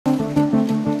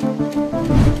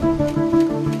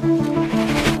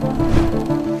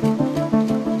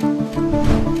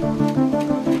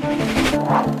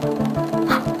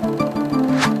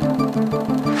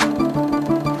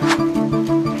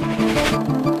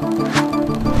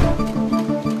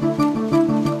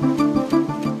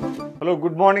Hello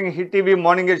good morning hit TV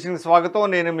morning edition స్వాగతం.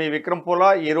 నేను మీ విక్రమ్ పూల.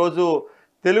 ఈరోజు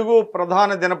తెలుగు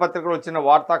ప్రధాన దినపత్రికలు వచ్చిన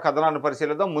వార్తా కథనాన్ని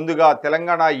పరిశీలిద్దాం. ముందుగా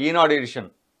తెలంగాణ ఈనాడు ఎడిషన్.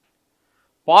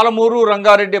 పాలమూరు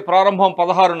రంగారెడ్డి ప్రారంభం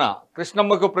 16న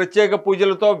కృష్ణమ్మకు ప్రత్యేక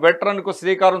పూజలతో వెటరన్కు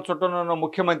శ్రీకారం చుట్టనున్న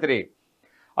ముఖ్యమంత్రి.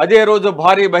 అదే రోజు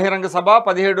భారీ బహిరంగ సభ.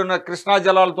 17న కృష్ణా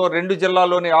జలాలతో 2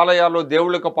 జిల్లాల్లోని ఆలయాల్లో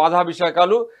దేవుళ్లకు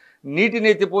పాదాభిషేకాలు. నీటిని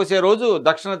ఎత్తిపోసే రోజు.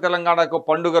 దక్షిణ తెలంగాణకు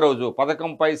పండుగ రోజు.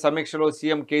 పథకంపై సమీక్షలో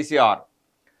సీఎం కేసీఆర్.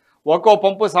 ఒక్కో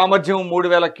పంపు సామర్థ్యం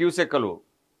 3000 క్యూసెక్కులు.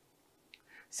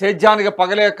 సేద్యానికి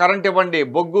పగలే కరెంట్ ఇవ్వండి.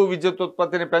 బొగ్గు విద్యుత్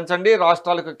ఉత్పత్తిని పెంచండి.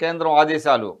 రాష్ట్రాలకు కేంద్రం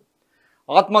ఆదేశాలు.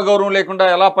 ఆత్మగౌరవం లేకుండా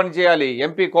ఎలా పనిచేయాలి?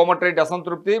 ఎంపీ కోమటిరెడ్డి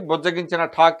అసంతృప్తి. బుజ్జగించిన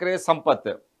ఠాక్రే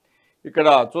సంపత్. ఇక్కడ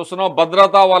చూస్తున్నాం,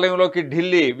 భద్రతా వలయంలోకి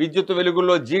ఢిల్లీ. విద్యుత్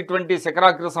వెలుగుల్లో G20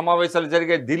 శిఖరాగ్ర సమావేశాలు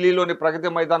జరిగే ఢిల్లీలోని ప్రగతి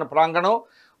మైదాన ప్రాంగణం.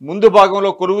 ముందు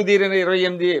భాగంలో కొలువుదీరిన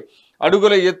 28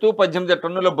 అడుగుల ఎత్తు 18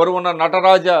 టన్నుల బరువున్న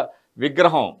నటరాజ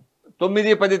విగ్రహం.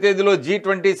 9-10 తేదీలో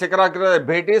G20 శిఖరాగ్ర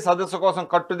భేటీ. సదస్సు కోసం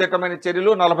కట్టుదిట్టమైన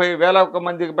చర్యలు. 40,000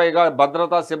 మందికి పైగా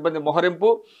భద్రతా సిబ్బంది మోహరింపు.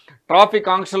 ట్రాఫిక్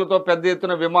ఆంక్షలతో పెద్ద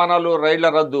ఎత్తున విమానాలు, రైళ్ల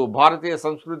రద్దు. భారతీయ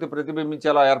సంస్కృతి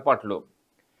ప్రతిబింబించేలా ఏర్పాట్లు.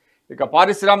 ఇక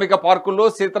పారిశ్రామిక పార్కుల్లో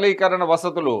శీతలీకరణ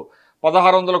వసతులు.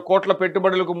 1600 కోట్ల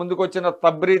పెట్టుబడులకు ముందుకొచ్చిన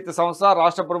తబ్రీత్ సంస్థ.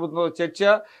 రాష్ట్ర ప్రభుత్వంతో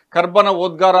చర్చ. కర్బన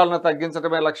ఉద్గారాలను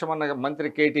తగ్గించడమే లక్ష్యమన్న మంత్రి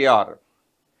కేటీఆర్.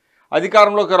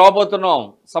 అధికారంలోకి రాబోతున్నాం,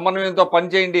 సమన్వయంతో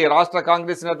పనిచేయండి. రాష్ట్ర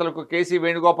కాంగ్రెస్ నేతలకు కేసీ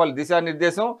వేణుగోపాల్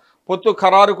దిశానిర్దేశం. పొత్తు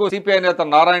ఖరారుకు సిపిఐ నేత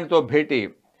నారాయణతో భేటీ.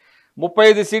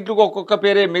 35 సీట్లకు ఒక్కొక్క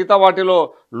పేరే. మిగతా వాటిలో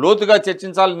లోతుగా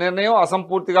చర్చించాలని నిర్ణయం.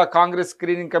 అసంపూర్తిగా కాంగ్రెస్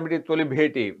స్క్రీనింగ్ కమిటీ తొలి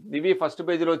భేటీ. ఇవి ఫస్ట్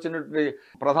పేజీలో వచ్చినటువంటి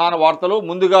ప్రధాన వార్తలు.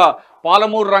 ముందుగా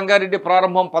పాలమూరు రంగారెడ్డి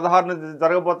ప్రారంభం 16న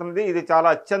జరగబోతున్నది. ఇది చాలా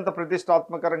అత్యంత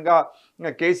ప్రతిష్టాత్మకంగా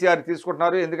కేసీఆర్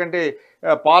తీసుకుంటున్నారు. ఎందుకంటే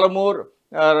పాలమూరు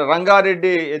రంగారెడ్డి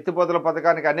ఎత్తిపోతల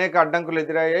పథకానికి అనేక అడ్డంకులు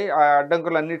ఎదురయ్యాయి. ఆ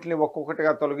అడ్డంకులన్నింటినీ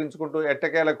ఒక్కొక్కటిగా తొలగించుకుంటూ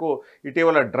ఎట్టకేలకు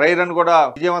ఇటీవల డ్రై రన్ కూడా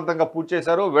విజయవంతంగా పూర్తి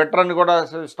చేశారు. వెటరన్ కూడా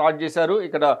స్టార్ట్ చేశారు.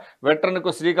 ఇక్కడ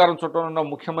వెటరన్కు శ్రీకారం చుట్టనున్న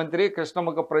ముఖ్యమంత్రి.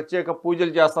 కృష్ణమ్మకు ప్రత్యేక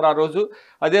పూజలు చేస్తారు ఆ రోజు.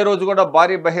 అదే రోజు కూడా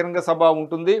భారీ బహిరంగ సభ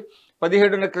ఉంటుంది.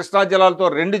 17న కృష్ణా జలాలతో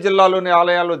 2 జిల్లాల్లోని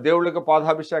ఆలయాల్లో దేవుళ్లకు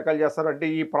పాదాభిషేకాలు చేస్తారు. అంటే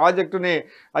ఈ ప్రాజెక్టుని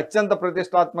అత్యంత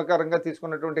ప్రతిష్టాత్మకంగా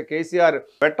తీసుకున్నటువంటి కేసీఆర్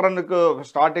వెటరన్కు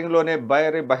స్టార్టింగ్లోనే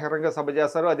బహిరంగ సభ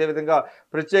చేస్తారు. అదేవిధంగా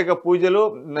ప్రత్యేక పూజలు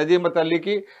నదీమ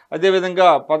తల్లికి. అదేవిధంగా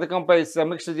పథకంపై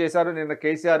సమీక్ష చేశారు. నిన్న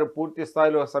కేసీఆర్ పూర్తి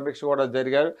స్థాయిలో సమీక్ష కూడా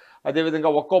జరిగారు.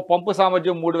 అదేవిధంగా ఒక్కో పంపు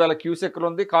సామర్థ్యం 3000 క్యూసెక్కులు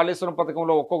ఉంది. కాళేశ్వరం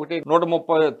పథకంలో ఒక్కొక్కటి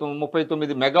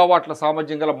 139 మెగావాట్ల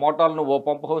సామర్థ్యం గల మోటార్లను ఓ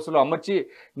పంపు హౌస్లో అమర్చి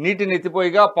నీటిని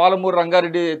ఎత్తిపోయిగా. పాలమూరు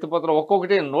రంగారెడ్డి ఎత్తిపోతలు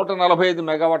ఒక్కొక్కటి 145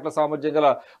 మెగావాట్ల సామర్థ్యం గల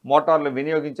మోటార్లు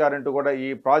వినియోగించారంటూ కూడా ఈ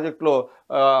ప్రాజెక్టులో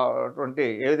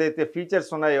ఏదైతే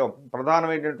ఫీచర్స్ ఉన్నాయో,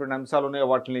 ప్రధానమైనటువంటి అంశాలు ఉన్నాయో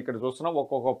వాటిని ఇక్కడ చూస్తున్నాం.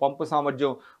 ఒక్కొక్క పంపు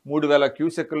సామర్థ్యం 3000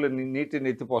 క్యూసెక్కులు నీటిని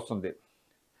ఎత్తిపోస్తుంది.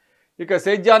 ఇక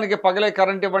సేద్యానికి పగలే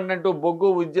కరెంట్ ఇవ్వండి అంటూ బొగ్గు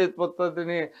విద్యుత్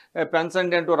ఉత్పత్తిని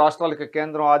పెంచండి అంటూ రాష్ట్రాలకు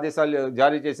కేంద్రం ఆదేశాలు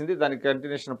జారీ చేసింది. దానికి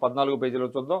కంటిన్యూషన్ 14 పేజీలో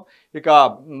చూద్దాం. ఇక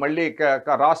మళ్ళీ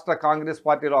రాష్ట్ర కాంగ్రెస్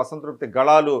పార్టీలో అసంతృప్తి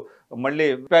గళాలు మళ్ళీ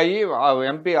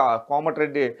ఎంపీ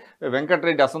కోమటిరెడ్డి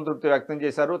వెంకటరెడ్డి అసంతృప్తి వ్యక్తం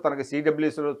చేశారు. తనకు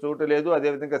సిడబ్ల్యూసీలో చోటు లేదు,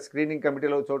 అదేవిధంగా స్క్రీనింగ్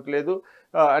కమిటీలో చోటు లేదు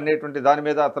అనేటువంటి దాని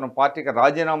మీద అతను పార్టీకి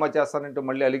రాజీనామా చేస్తానంటూ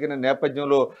మళ్ళీ అలిగిన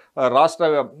నేపథ్యంలో రాష్ట్ర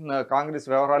కాంగ్రెస్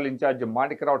వ్యవహారాల ఇన్ఛార్జి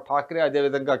మాణిక్రావు ఠాక్రే,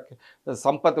 అదేవిధంగా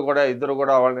సంపత్ కూడా ఇద్దరు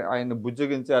కూడా ఆయన్ని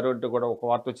బుజ్జగించారు అంటూ కూడా ఒక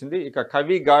వార్త వచ్చింది. ఇక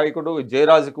కవి గాయకుడు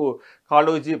జయరాజ్కు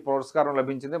కాళోజీ పురస్కారం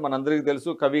లభించింది. మనందరికీ తెలుసు,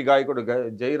 కవి గాయకుడు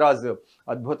జయరాజ్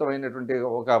అద్భుతమైనటువంటి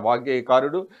ఒక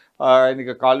వాగ్గేయకారుడు.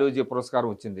 ఆయనకి కాళోజీ పురస్కారం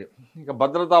వచ్చింది. ఇక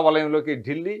భద్రతా వలయంలోకి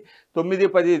ఢిల్లీ.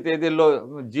 9-10 తేదీల్లో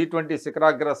G20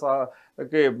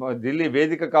 శిఖరాగ్రకి ఢిల్లీ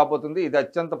వేదిక కాబోతుంది. ఇది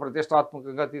అత్యంత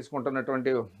ప్రతిష్టాత్మకంగా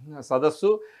తీసుకుంటున్నటువంటి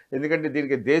సదస్సు. ఎందుకంటే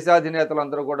దీనికి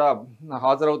దేశాధినేతలందరూ కూడా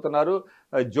హాజరవుతున్నారు.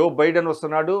 జో బైడెన్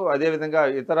వస్తున్నాడు, అదేవిధంగా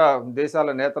ఇతర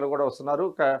దేశాల నేతలు కూడా వస్తున్నారు.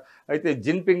 అయితే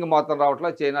జిన్పింగ్ మాత్రం రావట్లా,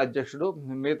 చైనా అధ్యక్షుడు.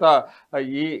 మిగతా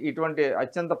ఇటువంటి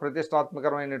అత్యంత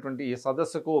ప్రతిష్టాత్మకమైనటువంటి ఈ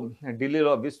సదస్సుకు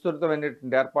ఢిల్లీలో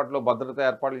విస్తృతమైనటువంటి భద్రతా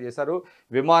ఏర్పాట్లు చేశారు.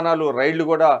 విమానాలు, రైళ్లు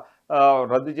కూడా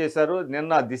రద్దు చేశారు.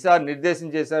 నిన్న దిశానిర్దేశం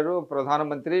చేశారు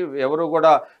ప్రధానమంత్రి. ఎవరు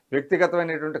కూడా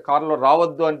వ్యక్తిగతమైనటువంటి కారులో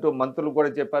రావద్దు అంటూ మంత్రులు కూడా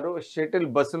చెప్పారు. షటిల్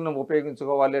బస్సులను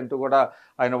ఉపయోగించుకోవాలి అంటూ కూడా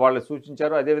వాళ్ళు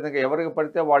సూచించారు. అదేవిధంగా ఎవరికి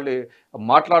పడితే వాళ్ళు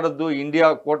మాట్లాడొద్దు. ఇండియా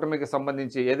కూటమికి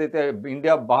సంబంధించి ఏదైతే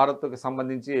ఇండియా భారత్కి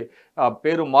సంబంధించి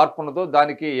పేరు మార్పు ఉన్నదో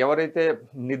దానికి ఎవరైతే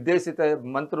నిర్దేశిత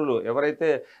మంత్రులు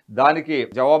ఎవరైతే దానికి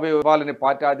జవాబు ఇవ్వాలని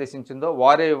పార్టీ ఆదేశించిందో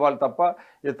వారే ఇవ్వాలి తప్ప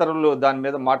ఇతరులు దాని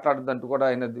మీద మాట్లాడద్దంటూ కూడా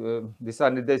ఆయన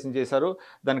దిశానిర్దేశం చేశారు.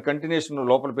 దాని కంటిన్యూషన్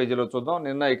లోపల పేజీలో చూద్దాం.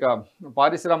 నిన్న ఇక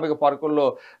పారిశ్రామిక పార్కుల్లో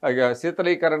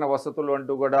శీతలీకరణ వసతులు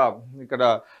అంటూ కూడా ఇక్కడ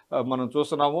మనం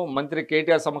చూస్తున్నాము. మంత్రి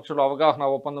కేటీఆర్ సమక్షంలో అవగాహన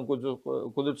ఒప్పందం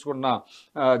కుదుర్చుకున్న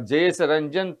జేఎస్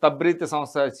రంజన్ తబ్రీత్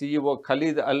సంస్థ సీఈఓ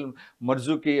ఖలీద్ అల్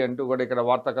మర్జుకి అంటూ కూడా ఇక్కడ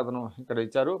వార్తా కథనం ఇక్కడ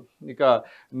ఇచ్చారు. ఇక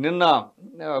నిన్న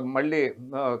మళ్ళీ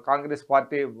కాంగ్రెస్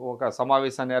పార్టీ ఒక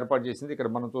సమావేశాన్ని ఏర్పాటు చేసింది. ఇక్కడ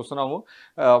మనం చూస్తున్నాము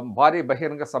భారీ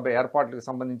బహిరంగ సభ ఏర్పాట్లకు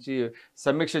సంబంధించి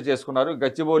సమీక్ష చేసుకున్నారు.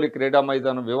 గచ్చిబౌలి క్రీడా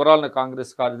మైదానం వివరాలను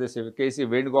కాంగ్రెస్ కార్యదర్శి కేసీ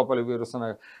వేణుగోపాల్ వివరిస్తున్న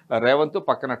రేవంత్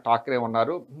పక్కన ఠాక్రే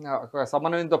ఉన్నారు.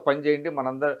 సమన్వయంతో పనిచేయండి,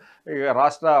 మనందరూ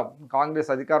రాష్ట్ర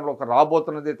కాంగ్రెస్ అధికారంలోకి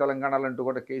రాబోతున్నది తెలంగాణలో అంటూ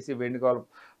కూడా కేసీ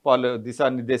వేణుగోపాల్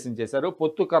దిశానిర్దేశం చేశారు.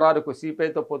 పొత్తు ఖరారుకు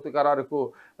సిపిఐతో పొత్తు ఖరారుకు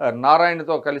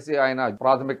నారాయణతో కలిసి ఆయన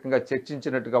ప్రాథమికంగా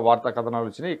చర్చించినట్టుగా వార్తా కథనాలు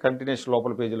వచ్చినాయి. కంటిన్యూషన్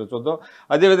లోపల పేజీలో చూద్దాం.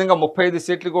 అదేవిధంగా 35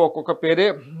 సీట్లకు ఒక్కొక్క పేరే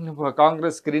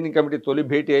కాంగ్రెస్ స్క్రీనింగ్ కమిటీ తొలి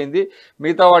భేటీ అయింది.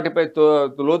 మిగతా వాటిపై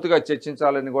లోతుగా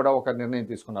చర్చించాలని కూడా ఒక నిర్ణయం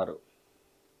తీసుకున్నారు.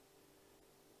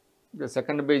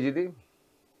 సెకండ్ పేజ్ ఇది.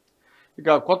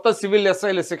 ఇక కొత్త సివిల్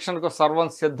ఎస్ఐల శిక్షణకు సర్వం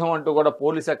సిద్ధం అంటూ కూడా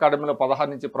పోలీస్ అకాడమీలో 16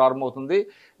 నుంచి ప్రారంభమవుతుంది.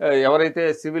 ఎవరైతే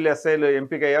సివిల్ ఎస్ఐలు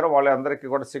ఎంపిక అయ్యారో వాళ్ళందరికీ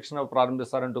కూడా శిక్షణ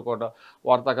ప్రారంభిస్తారంటూ కూడా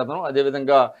వార్తా కథనం.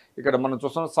 అదేవిధంగా ఇక్కడ మనం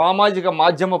చూస్తున్నాం సామాజిక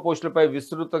మాధ్యమ పోస్టులపై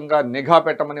విస్తృతంగా నిఘా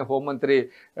పెట్టమని హోంమంత్రి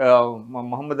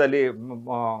మహమ్మద్ అలీ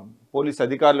పోలీస్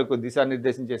అధికారులకు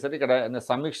దిశానిర్దేశం చేశారు. ఇక్కడ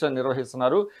సమీక్ష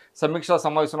నిర్వహిస్తున్నారు. సమీక్షా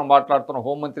సమావేశంలో మాట్లాడుతున్న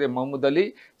హోంమంత్రి మహమ్మద్ అలీ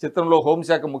చిత్రంలో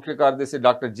హోంశాఖ ముఖ్య కార్యదర్శి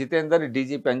doctor Jitender,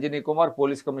 DGP Anjani Kumar,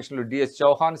 police కమిషనర్లు DS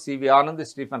Chauhan, CV Anand,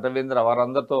 Stephen Ravindra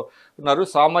వారందరితో ఉన్నారు.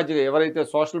 ఎవరైతే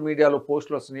సోషల్ మీడియాలో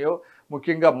పోస్టులు వస్తున్నాయో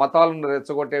ముఖ్యంగా మతాలను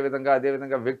రెచ్చగొట్టే విధంగా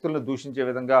అదేవిధంగా వ్యక్తులను దూషించే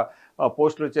విధంగా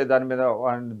పోస్టులు వచ్చే దాని మీద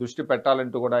దృష్టి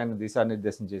పెట్టాలంటూ కూడా ఆయన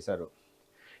దిశానిర్దేశం చేశారు.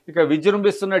 ఇక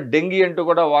విజృంభిస్తున్న డెంగీ అంటూ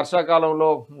కూడా వర్షాకాలంలో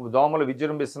దోమలు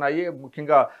విజృంభిస్తున్నాయి.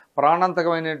 ముఖ్యంగా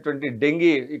ప్రాణాంతకమైనటువంటి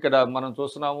డెంగీ ఇక్కడ మనం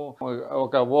చూస్తున్నాము.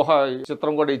 ఒక ఊహ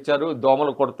చిత్రం కూడా ఇచ్చారు.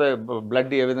 దోమలు కొడితే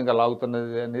బ్లడ్ ఏ విధంగా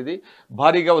లాగుతున్నది అనేది.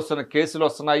 భారీగా వస్తున్న కేసులు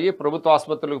వస్తున్నాయి. ప్రభుత్వ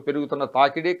ఆసుపత్రులకు పెరుగుతున్న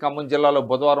తాకిడి. ఖమ్మం జిల్లాలో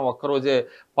బుధవారం ఒక్కరోజే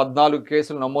 14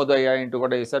 కేసులు నమోదయ్యాయంటూ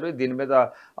కూడా వేశారు. దీని మీద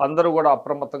అందరూ కూడా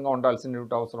అప్రమత్తంగా ఉండాల్సిన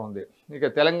అవసరం ఉంది.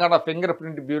 ఇక తెలంగాణ ఫింగర్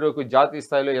ప్రింట్ బ్యూరోకు జాతీయ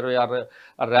స్థాయిలో 26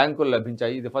 ర్యాంకులు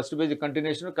లభించాయి. ఇది ఫస్ట్ పేజ్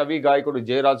కంటిన్యూషన్. కవి గాయకుడు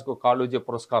జయరాజ్కు కాళోజీ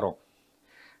పురస్కారం.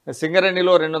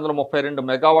 సింగరేణిలో 232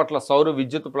 మెగావాట్ల సౌర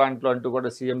విద్యుత్ ప్లాంట్లు అంటూ కూడా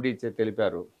సీఎండీ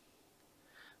తెలిపారు.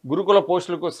 గురుకుల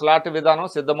పోస్టులకు స్లాట్ విధానం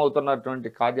సిద్ధమవుతున్నటువంటి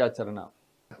కార్యాచరణ.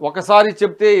 ఒకసారి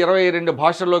చెప్తే 22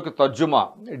 భాషల్లోకి తర్జుమా.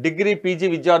 డిగ్రీ పీజీ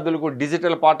విద్యార్థులకు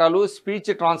డిజిటల్ పాఠాలు.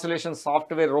 స్పీచ్ ట్రాన్స్లేషన్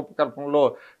సాఫ్ట్వేర్ రూపకల్పనలో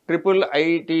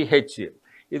IITH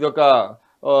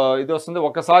ఇది వస్తుంది.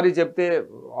 ఒకసారి చెప్తే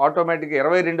ఆటోమేటిక్గా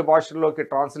 22 భాషల్లోకి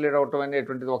ట్రాన్స్లేట్ అవటం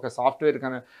అనేటువంటిది ఒక సాఫ్ట్వేర్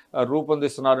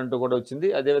రూపొందిస్తున్నారంటూ కూడా వచ్చింది.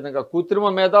 అదేవిధంగా కృత్రిమ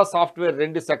మేధ సాఫ్ట్వేర్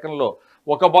 2 సెకండ్లో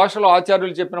ఒక భాషలో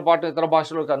ఆచార్యులు చెప్పిన పాఠం ఇతర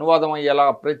భాషలోకి అనువాదం అయ్యేలా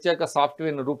ప్రత్యేక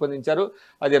సాఫ్ట్వేర్ను రూపొందించారు.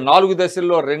 అది 4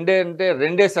 దశల్లో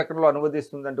 2 సెకండ్లో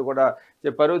అనువదిస్తుందంటూ కూడా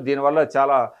చెప్పారు. దీనివల్ల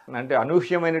చాలా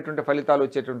అనూహ్యమైనటువంటి ఫలితాలు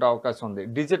వచ్చేటువంటి అవకాశం ఉంది.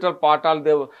 డిజిటల్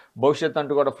పాఠాల భవిష్యత్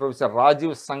అంటూ కూడా ప్రొఫెసర్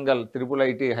రాజీవ్ సంగల్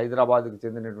IIT హైదరాబాద్కు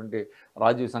చెందినటువంటి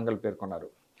రాజీవ్ సంగల్ పేర్కొన్నారు.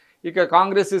 ఇక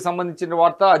కాంగ్రెస్కి సంబంధించిన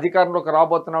వార్త. అధికారంలోకి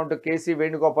రాబోతున్నామంటూ కేసీ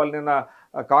వేణుగోపాల్ నిన్న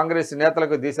కాంగ్రెస్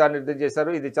నేతలకు దిశానిర్దేశం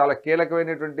చేశారు. ఇది చాలా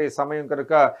కీలకమైనటువంటి సమయం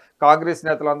కనుక కాంగ్రెస్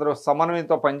నేతలందరూ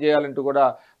సమన్వయంతో పనిచేయాలంటూ కూడా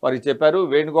వారు చెప్పారు.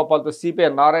 వేణుగోపాల్తో సిపిఐ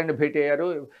నారాయణ భేటీ అయ్యారు.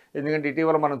 ఎందుకంటే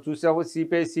ఇటీవల మనం చూసాము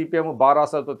సిపిఐ సిపిఎం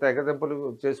బారాసాతో తెగదెంపులు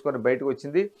చేసుకొని బయటకు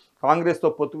వచ్చింది.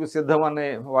 కాంగ్రెస్తో పొత్తుకు సిద్ధమని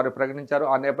వారు ప్రకటించారు.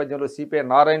 ఆ నేపథ్యంలో సిపిఐ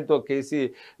నారాయణతో కేసీ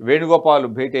వేణుగోపాల్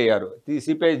భేటీ అయ్యారు.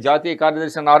 సిపిఐ జాతీయ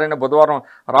కార్యదర్శి నారాయణ బుధవారం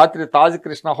రాత్రి తాజ్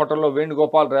కృష్ణ హోటల్లో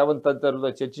వేణుగోపాల్ రేవంత్ తదితరులతో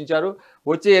చర్చించారు.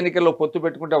 వచ్చే ఎన్నికల్లో పొత్తు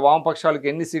పెట్టుకుంటే వామపక్షాలకు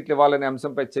ఎన్ని సీట్లు ఇవ్వాలనే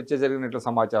అంశంపై చర్చ జరిగినట్లు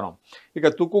సమాచారం. ఇక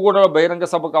తుక్కుగూడలో బహిరంగ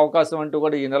సభకు అవకాశం అంటూ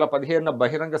కూడా ఈ నెల 15న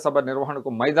బహిరంగ సభ నిర్వహణకు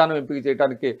మైదానం ఎంపిక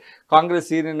చేయడానికి కాంగ్రెస్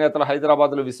సీనియర్ నేతలు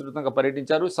హైదరాబాద్లో విస్తృతంగా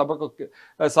పర్యటించారు.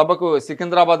 సభకు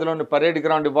సికింద్రాబాద్లోని పరేడ్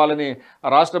గ్రౌండ్ ఇవ్వాలని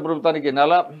రాష్ట్ర ప్రభుత్వానికి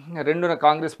నెల 2న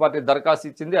కాంగ్రెస్ పార్టీ దరఖాస్తు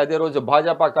ఇచ్చింది. అదే రోజు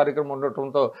భాజపా కార్యక్రమం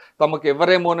ఉండటంతో తమకు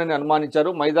ఎవరేమోనని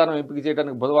అనుమానించారు. మైదానం ఎంపిక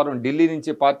చేయడానికి బుధవారం ఢిల్లీ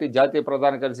నుంచి పార్టీ జాతీయ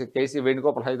ప్రధాన కార్యదర్శి కేసీ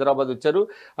వేణుగోపాల్ హైదరాబాద్ వచ్చారు.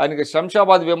 ఆయనకి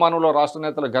శంషాబాద్ విమానంలో రాష్ట్ర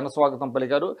నేతలు ఘన స్వాగతం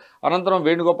పలికారు. అనంతరం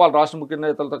వేణుగోపాల్ రాష్ట్ర ముఖ్య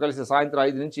నేతలతో కలిసి సాయంత్రం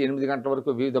 5 నుంచి 8 గంటల వరకు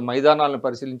వివిధ మైదానాలను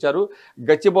పరిశీలించారు.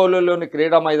 గచ్చిబౌలిలోని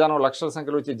క్రీడా మైదానం లక్షల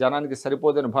సంఖ్యలో వచ్చి జనానికి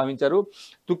సరిపోదని భావించారు.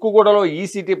 తుక్కుగూడలో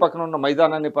ఈసీటీ పక్కన ఉన్న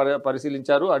మైదానాన్ని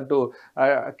పరిశీలించారు అంటూ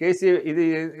కేసీ ఇది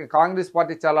కాంగ్రెస్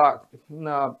పార్టీ చాలా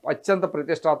అత్యంత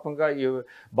ప్రతిష్టాత్మకంగా ఈ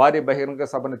భారీ బహిరంగ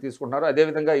సభను తీసుకుంటున్నారు.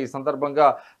 అదేవిధంగా ఈ సందర్భంగా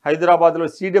హైదరాబాద్లో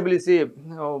సిడబ్ల్యూసి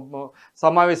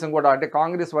సమావేశం కూడా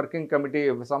కాంగ్రెస్ వర్కింగ్ కమిటీ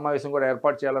సమావేశం కూడా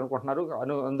ఏర్పాటు చేయాలనుకుంటున్నారు.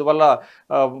 అందువల్ల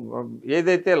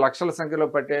ఏదైతే లక్షల సంఖ్యలో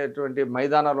పెట్టేటువంటి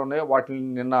మైదానాలు ఉన్నాయో వాటిని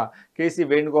నిన్న కేసీ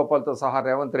వేణుగోపాల్తో సహా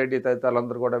రేవంత్ రెడ్డి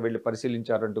తదితరులందరూ కూడా వెళ్ళి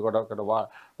పరిశీలించారంటూ కూడా అక్కడ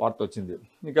వార్త వచ్చింది.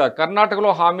 ఇక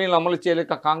కర్ణాటకలో హామీలను అమలు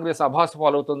చేయలేక కాంగ్రెస్ అభాసు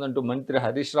పాలవుతుందంటూ మంత్రి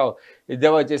హరీష్ రావు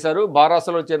ఎద్దేవా చేశారు.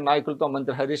 బారాసలో చేరిన నాయకులతో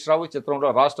మంత్రి హరీష్ రావు, చిత్రంలో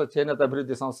రాష్ట్ర చేనేత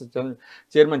అభివృద్ధి సంస్థ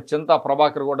చైర్మన్ చింతా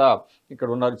ప్రభాకర్ కూడా ఇక్కడ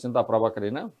ఉన్నారు. చింతా ప్రభాకర్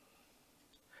అయినా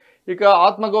ఇక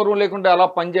ఆత్మగౌరవం లేకుండా ఎలా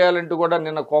పనిచేయాలంటూ కూడా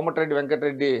నిన్న కోమటిరెడ్డి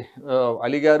వెంకటరెడ్డి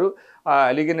అలిగారు.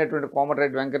 అలిగినటువంటి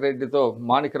కోమటిరెడ్డి వెంకటరెడ్డితో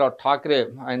మాణిక్రావు ఠాక్రే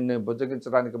ఆయన్ని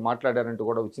బుజ్జగించడానికి మాట్లాడారంటూ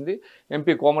కూడా వచ్చింది.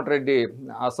 ఎంపీ కోమటిరెడ్డి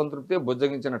అసంతృప్తి,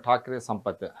 బుజ్జగించిన ఠాక్రే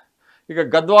సంపత్. ఇక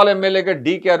గద్వాల ఎమ్మెల్యేగా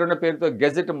డీకే అరుణ పేరుతో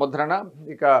గెజెట్ ముద్రణ.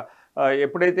 ఇక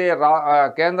ఎప్పుడైతే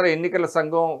కేంద్ర ఎన్నికల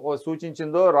సంఘం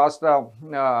సూచించిందో రాష్ట్ర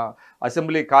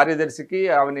అసెంబ్లీ కార్యదర్శికి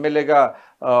ఆమె ఎమ్మెల్యేగా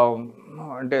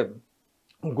అంటే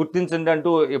గుర్తించండి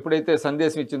అంటూ ఎప్పుడైతే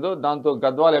సందేశం ఇచ్చిందో దాంతో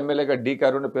గద్వాల ఎమ్మెల్యేగా డీకే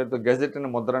అరుణ పేరుతో గెజెట్ను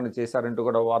ముద్రణ చేశారంటూ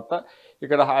కూడా వార్త.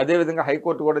 ఇక్కడ అదేవిధంగా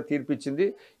హైకోర్టు కూడా తీర్పిచ్చింది.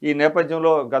 ఈ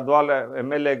నేపథ్యంలో గద్వాల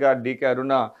ఎమ్మెల్యేగా డీకే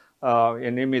అరుణ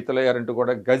నియమితులయ్యారంటూ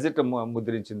కూడా గెజెట్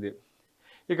ముద్రించింది.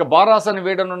 ఇక బారాసాన్ని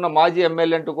వేడనున్న మాజీ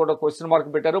ఎమ్మెల్యే అంటూ కూడా క్వశ్చన్ మార్క్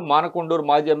పెట్టారు. మానకొండూరు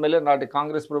మాజీ ఎమ్మెల్యే, నాటి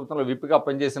కాంగ్రెస్ ప్రభుత్వంలో విప్గా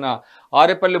పనిచేసిన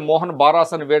ఆరేపల్లి మోహన్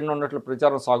బారాసాన్ని వేడనున్నట్లు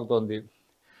ప్రచారం సాగుతోంది.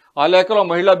 ఆ లేఖలో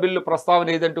మహిళా బిల్లు ప్రస్తావన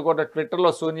ఏదంటూ కూడా ట్విట్టర్లో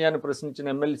సోనియాను ప్రశ్నించిన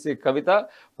ఎమ్మెల్సీ కవిత,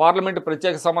 పార్లమెంటు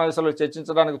ప్రత్యేక సమావేశంలో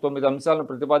చర్చించడానికి 9 అంశాలను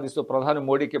ప్రతిపాదిస్తూ ప్రధాని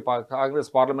మోడీకి Congress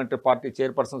parliamentary party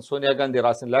chairperson Sonia Gandhi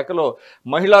రాసిన లేఖలో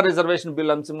మహిళా రిజర్వేషన్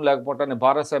బిల్ అంశం లేకపోవటాన్ని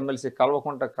భారత ఎమ్మెల్సీ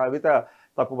కల్వకుంట్ల కవిత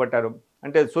తప్పుపట్టారు.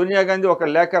 అంటే సోనియా గాంధీ ఒక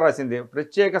లేఖ రాసింది,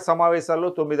 ప్రత్యేక సమావేశాల్లో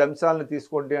 9 అంశాలను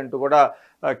తీసుకోండి అంటూ కూడా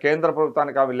కేంద్ర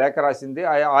ప్రభుత్వానికి ఆమె లేఖ రాసింది.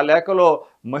 ఆ లేఖలో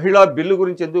మహిళా బిల్లు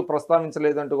గురించి ఎందుకు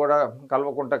ప్రస్తావించలేదంటూ కూడా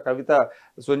కల్వకుంట్ల కవిత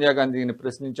సోనియా గాంధీని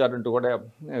ప్రశ్నించారంటూ కూడా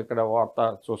ఇక్కడ వార్త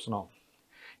చూస్తున్నాం.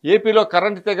 ఏపీలో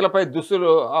కరెంటు తెగలపై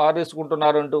దుస్తులు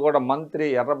ఆరేసుకుంటున్నారు అంటూ కూడా మంత్రి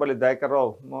ఎర్రబెల్లి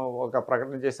దయాకర్రావు ఒక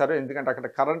ప్రకటన చేశారు. ఎందుకంటే అక్కడ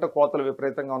కరెంటు కోతలు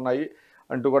విపరీతంగా ఉన్నాయి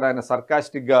అంటూ కూడా ఆయన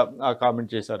సర్కాస్టిక్గా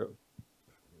కామెంట్ చేశారు.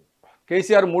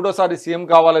 కేసీఆర్ మూడోసారి సీఎం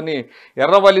కావాలని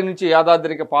ఎర్రవల్లి నుంచి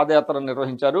యాదాద్రికి పాదయాత్ర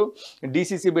నిర్వహించారు.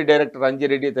 డీసీసీబీ డైరెక్టర్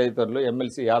అంజిరెడ్డి తదితరులు,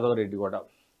 ఎమ్మెల్సీ యాదవరెడ్డి కూడా.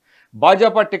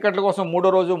 భాజపా టికెట్ల కోసం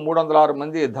మూడో రోజు 306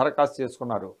 మంది దరఖాస్తు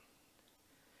చేసుకున్నారు.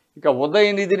 ఇక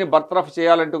ఉదయనిధిని బర్తరఫ్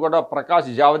చేయాలంటూ కూడా ప్రకాష్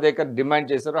జావదేకర్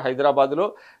డిమాండ్ చేశారు హైదరాబాద్లో.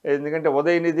 ఎందుకంటే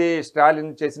ఉదయనిధి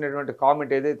స్టాలిన్ చేసినటువంటి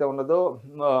కామెంట్ ఏదైతే ఉన్నదో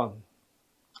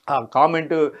ఆ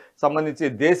కామెంట్ సంబంధించి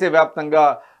దేశవ్యాప్తంగా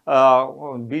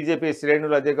బీజేపీ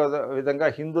శ్రేణులు అదే విధంగా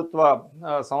హిందుత్వ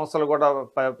సంస్థలు కూడా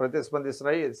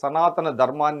ప్రతిస్పందిస్తున్నాయి. సనాతన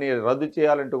ధర్మాన్ని రద్దు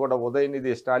చేయాలంటూ కూడా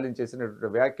ఉదయనిధి స్టాలిన్ చేసినటువంటి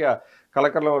వ్యాఖ్య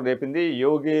కలకలం రేపింది.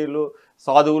 యోగిలు,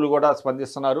 సాధువులు కూడా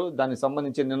స్పందిస్తున్నారు. దానికి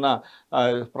సంబంధించి నిన్న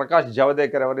ప్రకాష్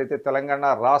జావదేకర్ ఎవరైతే తెలంగాణ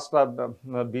రాష్ట్ర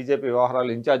బీజేపీ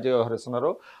వ్యవహారాలు ఇన్ఛార్జి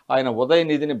వ్యవహరిస్తున్నారో ఆయన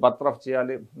ఉదయనిధిని బర్తరఫ్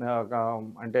చేయాలి,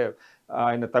 అంటే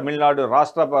ఆయన తమిళనాడు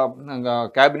రాష్ట్ర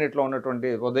క్యాబినెట్లో ఉన్నటువంటి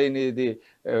ఉదయనిధి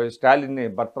స్టాలిన్ని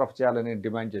బర్తరఫ్ చేయాలని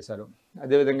డిమాండ్ చేశారు.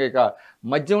 అదేవిధంగా ఇక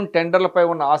మద్యం టెండర్లపై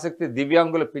ఉన్న ఆసక్తి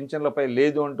దివ్యాంగుల పింఛన్లపై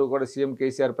లేదు అంటూ కూడా CM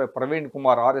కేసీఆర్పై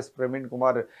RS Praveen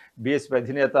Kumar BSP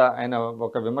అధినేత ఆయన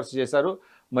ఒక విమర్శ చేశారు.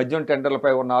 మద్యం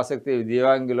టెండర్లపై ఉన్న ఆసక్తి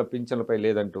దివ్యాంగుల పింఛన్లపై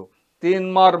లేదంటూ.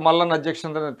 తీన్మార్ మల్లన్న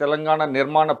అధ్యక్షతన తెలంగాణ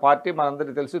నిర్మాణ పార్టీ,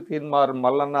 మనందరికీ తెలుసు తీన్మార్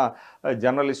మల్లన్న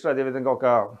జర్నలిస్టు, అదేవిధంగా ఒక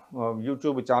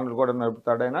యూట్యూబ్ ఛానల్ కూడా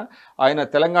నడుపుతాడు. ఆయన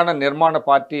తెలంగాణ నిర్మాణ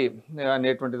పార్టీ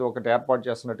అనేటువంటిది ఒకటి ఏర్పాటు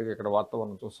చేస్తున్నట్టుగా ఇక్కడ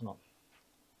వాతావరణం చూస్తున్నాం.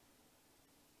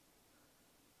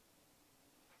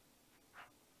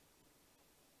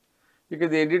 ఇక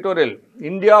ఇది ఎడిటోరియల్.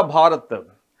 ఇండియా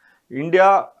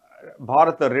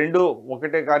భారత్ రెండు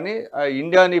ఒకటే, కానీ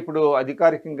ఇండియాని ఇప్పుడు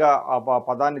అధికారికంగా ఆ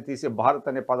పదాన్ని తీసి భారత్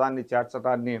అనే పదాన్ని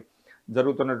చేర్చడాన్ని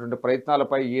జరుగుతున్నటువంటి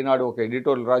ప్రయత్నాలపై ఈనాడు ఒక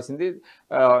ఎడిటోరియల్ రాసింది.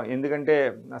 ఎందుకంటే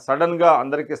సడన్గా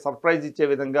అందరికీ సర్ప్రైజ్ ఇచ్చే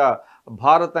విధంగా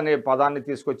భారత్ అనే పదాన్ని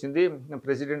తీసుకొచ్చింది.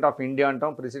 ప్రెసిడెంట్ ఆఫ్ ఇండియా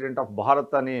అంటాం, ప్రెసిడెంట్ ఆఫ్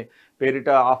భారత్ అని పేరిట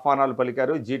ఆహ్వానాలు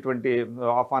పలికారు G20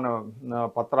 ఆహ్వాన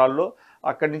పత్రాల్లో.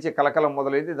 అక్కడి నుంచి కలకలం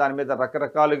మొదలైంది. దాని మీద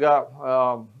రకరకాలుగా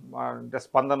అంటే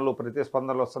స్పందనలు,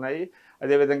 ప్రతిస్పందనలు వస్తున్నాయి.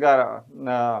 అదేవిధంగా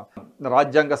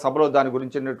రాజ్యాంగ సభలో దాని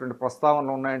గురించినటువంటి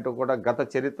ప్రస్తావనలు ఉన్నాయంటూ కూడా గత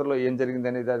చరిత్రలో ఏం జరిగింది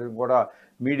అనే దానికి కూడా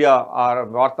మీడియా ఆ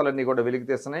వార్తలన్నీ కూడా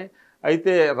వెలికితీస్తున్నాయి.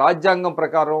 అయితే రాజ్యాంగం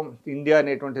ప్రకారం ఇండియా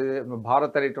అనేటువంటిది,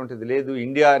 భారత్ అనేటువంటిది లేదు,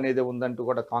 ఇండియా అనేది ఉందంటూ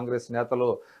కూడా కాంగ్రెస్ నేతలు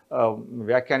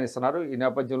వ్యాఖ్యానిస్తున్నారు. ఈ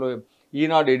నేపథ్యంలో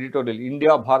ఈనాడు ఎడిటోరియల్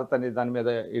ఇండియా భారత్ అనే దాని మీద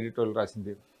ఎడిటోరియల్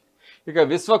రాసింది. ఇక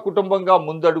విశ్వ కుటుంబంగా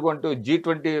ముందడుగు అంటూ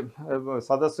G20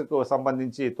 సదస్సుకు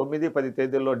సంబంధించి 9-10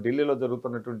 తేదీల్లో ఢిల్లీలో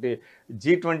జరుగుతున్నటువంటి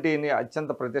G20ని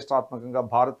అత్యంత ప్రతిష్టాత్మకంగా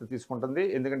భారత్ తీసుకుంటుంది.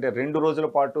 ఎందుకంటే 2 రోజుల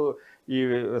పాటు ఈ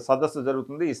సదస్సు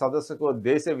జరుగుతుంది. ఈ సదస్సుకు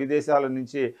దేశ విదేశాల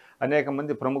నుంచి అనేక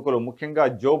మంది ప్రముఖులు, ముఖ్యంగా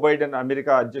జో బైడెన్,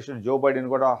 అమెరికా అధ్యక్షుడు జో బైడెన్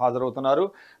కూడా హాజరవుతున్నారు.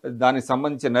 దానికి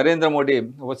సంబంధించి నరేంద్ర మోడీ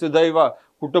వసుధైవ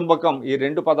కుటుంబకం ఈ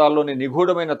రెండు పదాల్లోని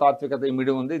నిగూఢమైన తాత్వికత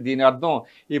ఇమిడి ఉంది. దీని అర్థం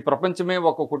ఈ ప్రపంచమే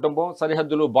ఒక కుటుంబం,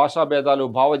 సరిహద్దులు, భాషా భేదాలు,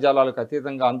 భావజాలాలకు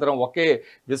అతీతంగా అందరం ఒకే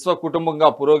విశ్వ కుటుంబంగా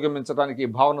పురోగమించడానికి ఈ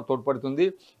భావన తోడ్పడుతుంది.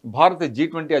 భారత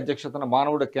G20 అధ్యక్షతన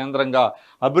మానవుడు కేంద్రంగా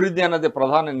అభివృద్ధి అన్నది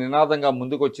ప్రధాన నినాదంగా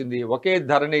ముందుకొచ్చింది. ఒకే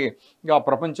ధరణిగా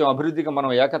ప్రపంచం అభివృద్ధికి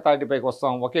మనం ఏకతాటిపైకి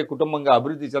వస్తాం. ఒకే కుటుంబంగా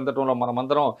అభివృద్ధి చెందడంలో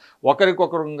మనమందరం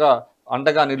ఒకరికొకరుగా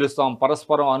అండగా నిలుస్తాం.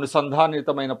 పరస్పరం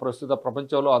అనుసంధానితమైన ప్రస్తుత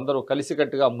ప్రపంచంలో అందరూ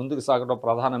కలిసికట్టుగా ముందుకు సాగడం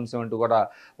ప్రధాన అంశం అంటూ కూడా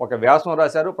ఒక వ్యాసం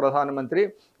రాశారు ప్రధానమంత్రి.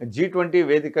 G20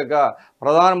 వేదికగా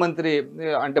ప్రధానమంత్రి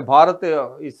అంటే భారత్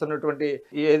ఇస్తున్నటువంటి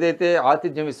ఏదైతే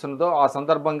ఆతిథ్యం ఇస్తున్నదో ఆ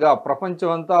సందర్భంగా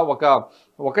ప్రపంచం అంతా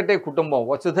ఒకటే కుటుంబం,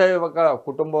 వసుధైవ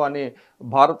కుటుంబం అని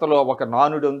భారత్లో ఒక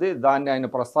నానుడి ఉంది. దాన్ని ఆయన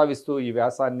ప్రస్తావిస్తూ ఈ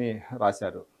వ్యాసాన్ని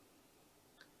రాశారు.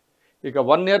 ఇక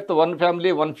one earth, one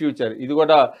family, one future, ఇది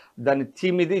కూడా దాని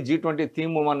థీమ్. ఇది G20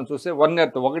 థీమ్ మనం చూస్తే వన్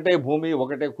ఎర్త్, ఒకటే భూమి,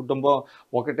 ఒకటే కుటుంబం,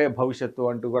 ఒకటే భవిష్యత్తు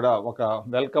అంటూ కూడా ఒక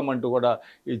వెల్కమ్ అంటూ కూడా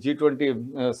ఈ G20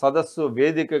 సదస్సు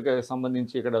వేదికకి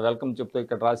సంబంధించి ఇక్కడ వెల్కమ్ చెప్తూ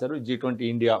ఇక్కడ రాశారు G20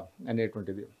 ఇండియా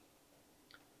అనేటువంటిది.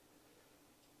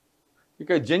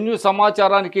 ఇక జన్యు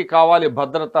సమాచారానికి కావాలి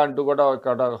భద్రత అంటూ కూడా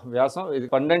ఇక్కడ వ్యాసం. ఇది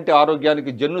పండంటి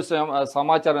ఆరోగ్యానికి జన్యు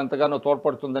సమాచారం ఎంతగానో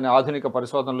తోడ్పడుతుందని ఆధునిక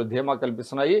పరిశోధనలు ధీమా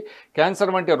కల్పిస్తున్నాయి.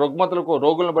 క్యాన్సర్ వంటి రుగ్మతలకు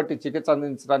రోగులను బట్టి చికిత్స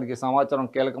అందించడానికి సమాచారం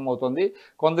కీలకమవుతుంది.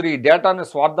 కొందరు ఈ డేటాను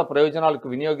స్వార్థ ప్రయోజనాలకు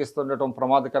వినియోగిస్తుండటం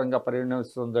ప్రమాదకరంగా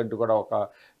పరిగణిస్తుందంటూ కూడా ఒక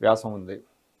వ్యాసం ఉంది.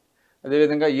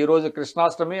 అదేవిధంగా ఈరోజు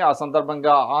కృష్ణాష్టమి, ఆ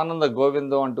సందర్భంగా ఆనంద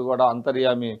గోవిందం అంటూ కూడా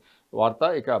అంతర్యామి వార్త.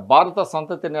 ఇక భారత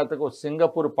సంతతి నేతకు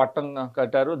సింగపూర్ పట్టం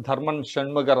కట్టారు ధర్మన్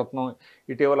షణ్ముగరత్నం.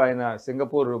 ఇటీవల ఆయన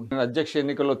సింగపూర్ అధ్యక్ష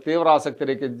ఎన్నికల్లో తీవ్ర ఆసక్తి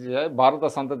రేకెత్తించాయి.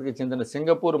 భారత సంతతికి చెందిన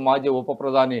సింగపూర్ మాజీ ఉప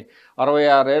ప్రధాని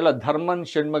 66 ఏళ్ల ధర్మన్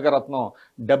షణ్ముగరత్నం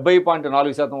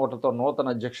 70.4% ఓట్లతో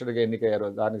నూతన అధ్యక్షుడిగా ఎన్నికయ్యారు.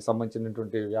 దానికి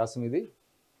సంబంధించినటువంటి వ్యాసం ఇది.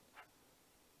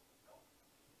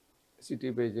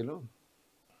 సిటీ పేజీలో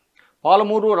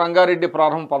పాలమూరు రంగారెడ్డి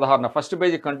ప్రారంభం 16న ఫస్ట్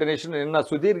పేజీ కంటిన్యూషన్. నిన్న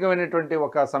సుదీర్ఘమైనటువంటి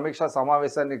ఒక సమీక్షా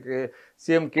సమావేశానికి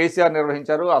సీఎం కేసీఆర్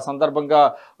నిర్వహించారు. ఆ సందర్భంగా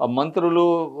మంత్రులు,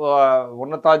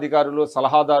 ఉన్నతాధికారులు,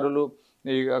 సలహాదారులు,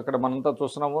 అక్కడ మనంతా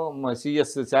చూస్తున్నాము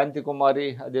సిఎస్ శాంతికుమారి,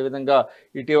 అదేవిధంగా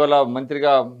ఇటీవల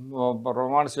మంత్రిగా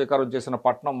ప్రమాణ స్వీకారం చేసిన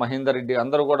పట్నం మహేందర్ రెడ్డి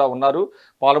అందరూ కూడా ఉన్నారు.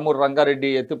 పాలమూరు రంగారెడ్డి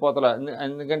ఎత్తిపోతల,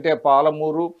 ఎందుకంటే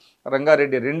పాలమూరు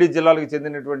రంగారెడ్డి రెండు జిల్లాలకు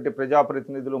చెందినటువంటి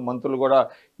ప్రజాప్రతినిధులు, మంత్రులు కూడా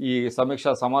ఈ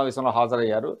సమీక్షా సమావేశంలో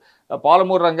హాజరయ్యారు.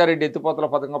 పాలమూరు రంగారెడ్డి ఎత్తిపోతల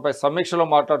పథకంపై సమీక్షలో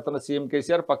మాట్లాడుతున్న సీఎం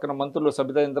కేసీఆర్ పక్కన మంత్రులు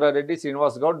సబితా ఇంద్రారెడ్డి,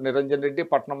 శ్రీనివాస్ గౌడ్, నిరంజన్ రెడ్డి,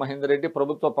 పట్నం మహేందర్ రెడ్డి,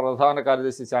 ప్రభుత్వ ప్రధాన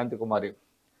కార్యదర్శి శాంతికుమారి.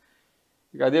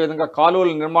 ఇక అదేవిధంగా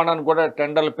కాలువల నిర్మాణానికి కూడా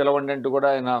టెండర్లు పిలవండి అంటూ కూడా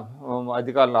ఆయన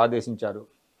అధికారులను ఆదేశించారు.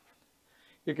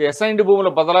 ఇక ఎస్ఐండ్ భూముల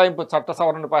బదలాయింపు చట్ట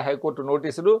సవరణపై హైకోర్టు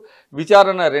నోటీసులు,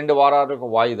 విచారణ 2 వారాలకు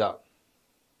వాయిదా.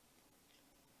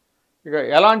 ఇక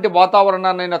ఎలాంటి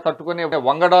వాతావరణాన్నైనా తట్టుకునే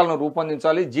వంగడాలను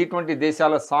రూపొందించాలి, G20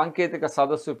 దేశాల సాంకేతిక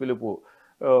సదస్సు పిలుపు.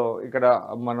 ఇక్కడ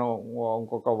మనం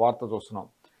ఇంకొక వార్త చూస్తున్నాం.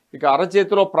 ఇక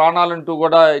అరచేతిలో ప్రాణాలంటూ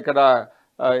కూడా ఇక్కడ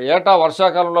ఏటా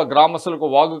వర్షాకాలంలో గ్రామస్తులకు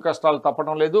వాగు కష్టాలు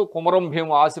తప్పడం లేదు. కుమరం భీం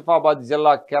ఆసిఫాబాద్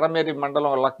జిల్లా కెరమేరి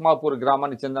మండలం లక్మాపూర్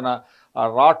గ్రామానికి చెందిన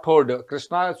రాఠోడ్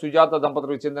కృష్ణ సుజాత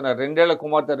దంపతులకు చెందిన 2 ఏళ్ల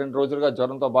కుమార్తె 2 రోజులుగా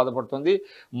జ్వరంతో బాధపడుతుంది.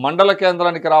 మండల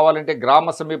కేంద్రానికి రావాలంటే గ్రామ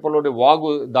సమీపంలోని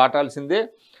వాగు దాటాల్సిందే.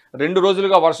 2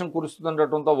 రోజులుగా వర్షం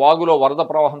కురుస్తుండటంతో వాగులో వరద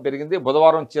ప్రవాహం పెరిగింది.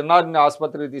 బుధవారం చిన్నారిని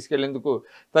ఆసుపత్రికి తీసుకెళ్లేందుకు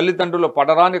తల్లిదండ్రులు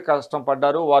పడరాని కష్టం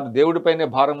పడ్డారు. వారు దేవుడిపైనే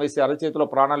భారం వేసి అరచేతిలో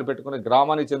ప్రాణాలు పెట్టుకుని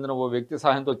గ్రామానికి చెందిన ఓ వ్యక్తి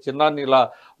సహాయంతో చిన్నారిని ఇలా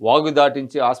వాగు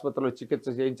దాటించి ఆసుపత్రిలో చికిత్స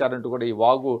చేయించారంటూ కూడా ఈ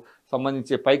వాగు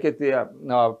సంబంధించి పైకెత్తి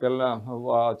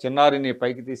చిన్నారిని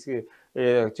పైకి తీసి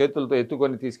చేతులతో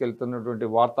ఎత్తుకొని తీసుకెళ్తున్నటువంటి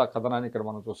వార్తా కథనాన్ని ఇక్కడ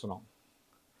మనం చూస్తున్నాం.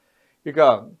 ఇక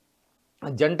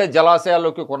జంట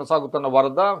జలాశయాల్లోకి కొనసాగుతున్న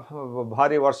వరద,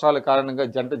 భారీ వర్షాల కారణంగా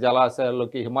జంట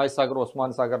జలాశయాల్లోకి హిమాయత్ సాగర్,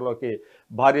 ఉస్మాన్ సాగర్లోకి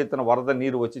భారీ ఎత్తున వరద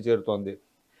నీరు వచ్చి చేరుతోంది.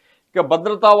 ఇక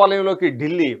భద్రతా వలయంలోకి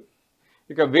ఢిల్లీ.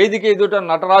 ఇక వేదిక ఎదుట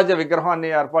నటరాజ విగ్రహాన్ని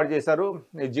ఏర్పాటు చేశారు.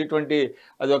 G20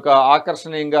 అది ఒక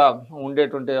ఆకర్షణీయంగా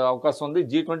ఉండేటువంటి అవకాశం ఉంది.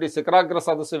 G20 శిఖరాగ్ర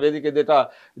సదస్సు వేదిక ఎదుట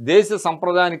దేశ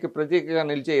సంప్రదాయానికి ప్రతీకగా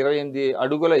నిలిచే 28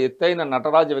 అడుగుల ఎత్తైన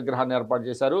నటరాజ విగ్రహాన్ని ఏర్పాటు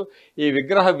చేశారు. ఈ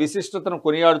విగ్రహ విశిష్టతను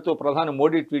కొనియాడుతూ ప్రధాని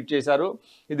మోడీ ట్వీట్ చేశారు.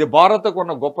 ఇది భారత్కు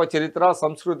ఉన్న గొప్ప చరిత్ర,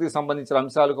 సంస్కృతికి సంబంధించిన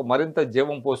అంశాలకు మరింత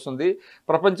జీవం పోస్తుంది.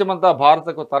 ప్రపంచమంతా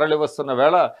భారత్కు తరలి వస్తున్న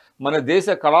వేళ మన దేశ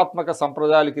కళాత్మక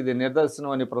సంప్రదాయాలకు ఇది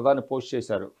నిదర్శనం అని ప్రధాని పోస్ట్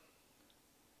చేశారు.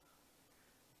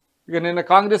 ఇక నిన్న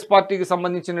కాంగ్రెస్ పార్టీకి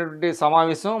సంబంధించినటువంటి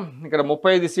సమావేశం ఇక్కడ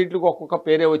 35 సీట్లకు ఒక్కొక్క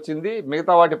పేరే వచ్చింది.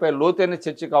 మిగతా వాటిపై లోతైన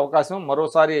చర్చకు అవకాశం.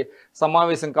 మరోసారి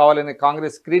సమావేశం కావాలని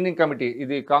కాంగ్రెస్ స్క్రీనింగ్ కమిటీ,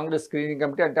 ఇది కాంగ్రెస్ స్క్రీనింగ్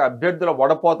కమిటీ అంటే అభ్యర్థుల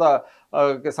వడపోత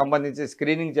కి సంబంధించి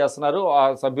స్క్రీనింగ్ చేస్తున్నారు. ఆ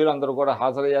సభ్యులందరూ కూడా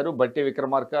హాజరయ్యారు. బట్టి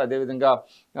విక్రమార్క, అదేవిధంగా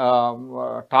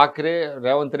ఠాక్రే,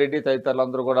 రేవంత్ రెడ్డి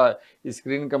తదితరులందరూ కూడా ఈ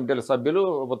స్క్రీనింగ్ కమిటీల సభ్యులు.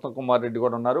 ఉత్తమ్ కుమార్ రెడ్డి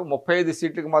కూడా ఉన్నారు. 35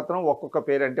 సీట్లకు మాత్రం ఒక్కొక్క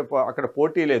పేరు, అంటే అక్కడ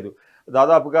పోటీ లేదు.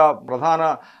 దాదాపుగా ప్రధాన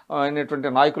అయినటువంటి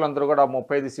నాయకులందరూ కూడా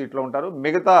 35 సీట్లు ఉంటారు.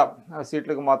 మిగతా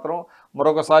సీట్లకు మాత్రం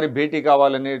మరొకసారి భేటీ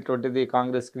కావాలనేటువంటిది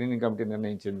కాంగ్రెస్ స్క్రీనింగ్ కమిటీ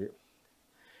నిర్ణయించింది.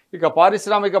 ఇక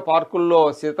పారిశ్రామిక పార్కుల్లో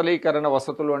శీతలీకరణ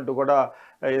వసతులు అంటూ కూడా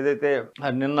ఏదైతే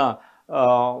నిన్న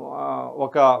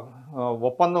ఒక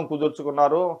ఒప్పందం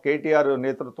కుదుర్చుకున్నారో కేటీఆర్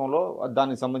నేతృత్వంలో,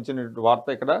 దానికి సంబంధించిన వార్త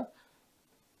ఇక్కడ.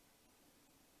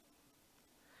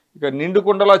 ఇక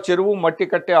నిండుకుండల చెరువు మట్టి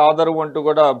కట్టే ఆధారం అంటూ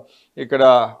కూడా ఇక్కడ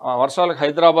వర్షాలకు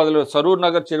హైదరాబాద్లో సరూర్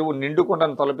నగర్ చెరువు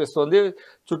నిండుకుండను తలపిస్తోంది.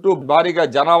 చుట్టూ భారీగా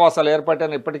జనావాసాలు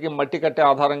ఏర్పడని ఇప్పటికీ మట్టి కట్టే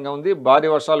ఆధారంగా ఉంది.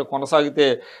 భారీ వర్షాలు కొనసాగితే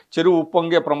చెరువు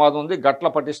ఉప్పొంగే ప్రమాదం ఉంది. గట్ల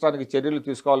పటిష్టానికి చర్యలు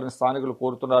తీసుకోవాలని స్థానికులు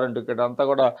కోరుతున్నారంటూ ఇక్కడ అంతా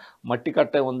కూడా మట్టి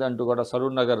కట్టే ఉంది అంటూ కూడా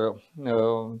సరూర్ నగర్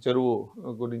చెరువు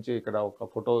గురించి ఇక్కడ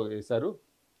ఒక ఫోటో వేశారు.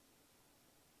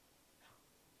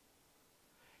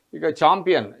 ఇక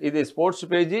ఛాంపియన్, ఇది స్పోర్ట్స్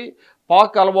పేజీ.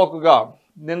 పాక్ అలవోకగా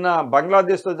నిన్న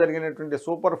బంగ్లాదేశ్తో జరిగినటువంటి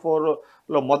సూపర్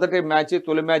 4లో మొదటి మ్యాచ్,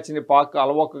 తొలి మ్యాచ్ని పాక్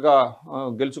అలవోకగా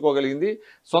గెలుచుకోగలిగింది.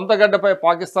 సొంత గడ్డపై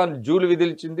పాకిస్తాన్ జూలు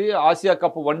విధిల్చింది. Asia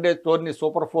cup one day tourney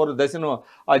super 4 దశను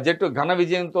ఆ జట్టు ఘన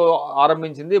విజయంతో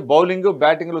ఆరంభించింది. బౌలింగ్,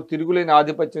 బ్యాటింగ్లో తిరుగులేని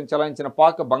ఆధిపత్యం చెలాయించిన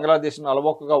పాక్ బంగ్లాదేశ్ను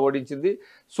అలవోకగా ఓడించింది.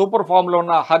 సూపర్ ఫామ్లో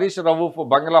ఉన్న హరీష్ రవూఫ్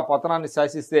బంగ్లా పతనాన్ని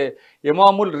శాసిస్తే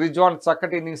ఇమాముల్ రిజ్వాన్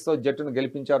చక్కటి ఇన్నింగ్స్తో జట్టును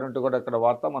గెలిపించారంటూ కూడా ఇక్కడ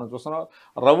వార్త మనం చూస్తున్నాం.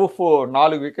 రవూఫ్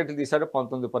 4 వికెట్లు తీశాడు,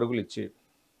 19 పరుగులు ఇచ్చి.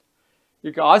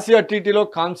 ఇక ఆసియా టీటీలో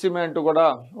కాంస్యమే అంటూ కూడా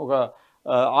ఒక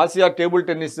ఆసియా టేబుల్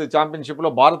టెన్నిస్ ఛాంపియన్షిప్లో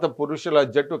భారత పురుషుల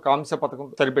జట్టు కాంస్య పథకం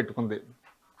సరిపెట్టుకుంది.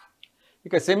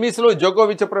 ఇక సెమీస్లో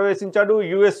జోకోవిచ్ ప్రవేశించాడు.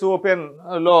 యుఎస్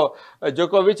ఓపెన్లో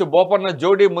జోకోవిచ్ బోపన్న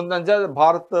జోడీ ముందంజ,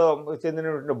 భారత్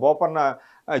చెందినటువంటి బోపన్న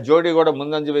జోడీ కూడా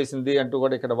ముందంజ వేసింది అంటూ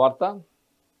కూడా ఇక్కడ వార్త.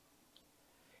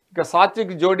 ఇక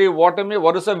సాత్విక్ జోడీ ఓటమి,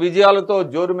 వరుస విజయాలతో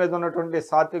జోరు మీద ఉన్నటువంటి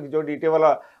సాత్విక్ జోడీ ఇటీవల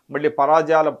మళ్ళీ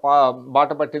పరాజయాల బాట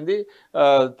పట్టింది.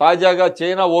 తాజాగా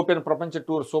చైనా ఓపెన్ ప్రపంచ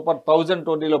టూర్ సూపర్ 1000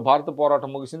 టోర్నీలో భారత పోరాటం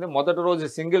ముగిసింది. మొదటి రోజు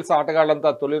సింగిల్స్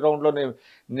ఆటగాళ్లంతా తొలి రౌండ్లోనే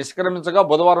నిష్క్రమించగా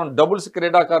బుధవారం డబుల్స్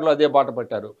క్రీడాకారులు అదే బాట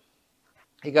పట్టారు.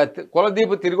 ఇక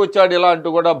కులదీప్ తిరిగి వచ్చాడు ఇలా అంటూ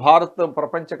కూడా భారత్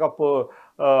ప్రపంచ కప్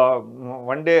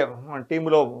వన్డే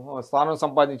టీంలో స్థానం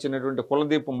సంపాదించినటువంటి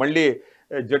కులదీప్ మళ్ళీ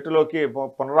జట్టులోకి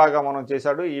పునరాగమనం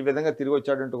చేశాడు. ఈ విధంగా తిరిగి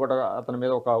వచ్చాడంటూ కూడా అతని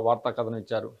మీద ఒక వార్తా కథనం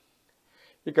ఇచ్చారు.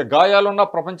 ఇక గాయాలున్న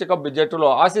ప్రపంచ కప్ జట్టులో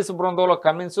ఆసీస్ బృందంలో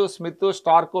Cummins, Smith,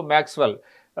 Stark, Maxwell.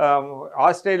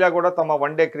 Australia కూడా తమ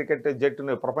వన్డే క్రికెట్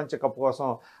జట్టును ప్రపంచ కప్ కోసం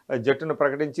జట్టును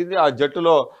ప్రకటించింది. ఆ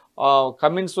జట్టులో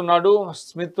కమిన్స్ ఉన్నాడు,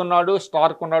 స్మిత్ ఉన్నాడు,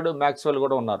 స్టార్క్ ఉన్నాడు, మ్యాక్స్వెల్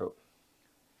కూడా ఉన్నారు.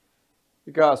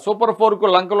 ఇక సూపర్ 4కు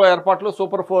లంకలో ఏర్పాట్లు.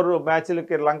 సూపర్ 4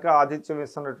 మ్యాచ్లకి లంక ఆతిథ్యం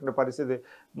ఇస్తున్నటువంటి పరిస్థితి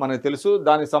మనకు తెలుసు.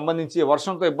 దానికి సంబంధించి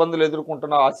వర్షంతో ఇబ్బందులు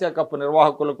ఎదుర్కొంటున్న ఆసియా కప్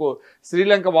నిర్వాహకులకు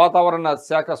శ్రీలంక వాతావరణ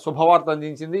శాఖ శుభవార్త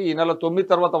అందించింది. ఈ నెల 9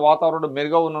 తర్వాత వాతావరణం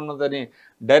మెరుగవనున్నదని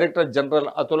డైరెక్టర్ జనరల్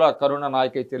అతుల కరుణ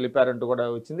నాయకే తెలిపారంటూ కూడా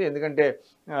వచ్చింది. ఎందుకంటే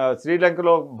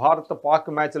శ్రీలంకలో భారత్ పాక్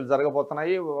మ్యాచ్లు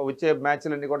జరగబోతున్నాయి. వచ్చే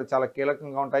మ్యాచ్లన్నీ కూడా చాలా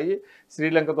కీలకంగా ఉంటాయి.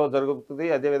 శ్రీలంకతో జరుగుతుంది,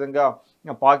 అదేవిధంగా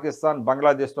పాకిస్తాన్,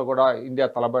 బంగ్లాదేశ్తో కూడా ఇండియా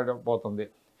తలబడబోతుంది.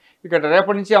 ఇక్కడ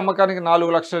రేపటి నుంచి అమ్మకానికి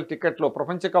 4 లక్షల టికెట్లు.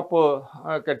 ప్రపంచ కప్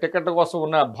టికెట్ల కోసం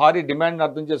ఉన్న భారీ డిమాండ్ని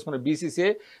అర్థం చేసుకున్న బీసీసీఐ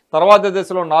తర్వాత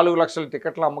దశలో 4 లక్షల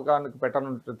టికెట్ల అమ్మకానికి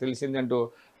పెట్టనున్నట్టు తెలిసింది అంటూ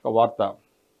ఒక వార్త.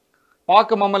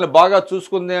 పాక్ మమ్మల్ని బాగా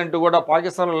చూసుకుంది అంటూ కూడా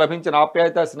పాకిస్తాన్లో లభించిన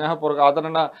ఆప్యాయత, స్నేహపూర్వక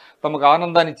ఆదరణ తమకు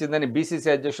ఆనందాన్ని ఇచ్చిందని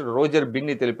బీసీసీఐ అధ్యక్షుడు రోజర్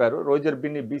బిన్నీ తెలిపారు. రోజర్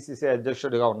బిన్నీ బీసీసీఐ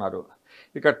అధ్యక్షుడిగా ఉన్నారు.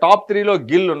 ఇక టాప్ 3లో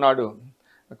గిల్ ఉన్నాడు.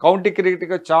 కౌంటీ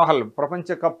క్రికెట్గా చాహల్,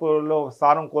 ప్రపంచ కప్లో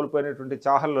స్థానం కోల్పోయినటువంటి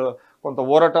చాహల్ కొంత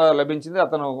ఊరట లభించింది.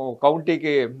 అతను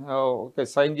కౌంటీకి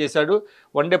సైన్ చేశాడు.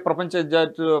 వన్డే ప్రపంచ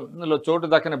జట్టులో చోటు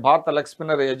దక్కని భారత leg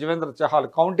spinner Yuzvendra Chahal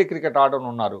county cricket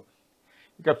ఆడనున్నారు.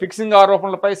 ఇక ఫిక్సింగ్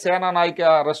ఆరోపణలపై సేనా నాయకే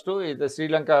అరెస్టు. ఇది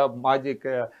శ్రీలంక మాజీ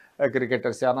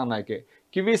క్రికెటర్ సేనా నాయకే.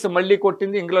 కివీస్ మళ్లీ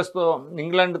కొట్టింది.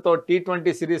 ఇంగ్లాండ్తో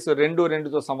T20 సిరీస్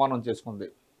 2-2తో సమానం చేసుకుంది.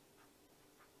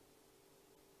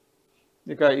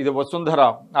 ఇక ఇది వసుంధర,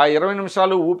 ఆ 20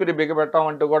 నిమిషాలు ఊపిరి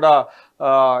బిగబెట్టామంటూ కూడా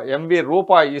ఎంవి రూప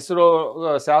ఇస్రో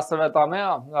శాస్త్రవేత్త ఆమె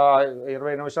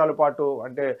 20 నిమిషాల పాటు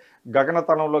అంటే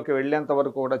గగనతలంలోకి వెళ్ళేంత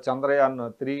వరకు కూడా చంద్రయాన్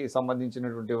 3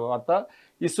 సంబంధించినటువంటి వార్త.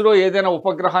 ఇస్రో ఏదైనా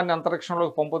ఉపగ్రహాన్ని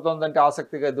అంతరిక్షంలోకి పంపుతోందంటే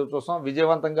ఆసక్తిగా ఎదురు చూస్తాం.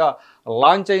 విజయవంతంగా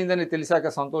లాంచ్ అయిందని తెలిసాక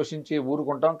సంతోషించి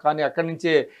ఊరుకుంటాం. కానీ అక్కడి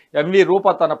నుంచే ఎంవి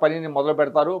రూప తన పనిని మొదలు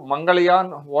పెడతారు.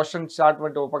 మంగళయాన్, ఓషన్ షాట్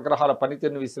వంటి ఉపగ్రహాల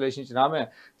పనితీరును విశ్లేషించిన ఆమె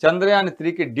చంద్రయాన్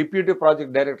 3కి డిప్యూటీ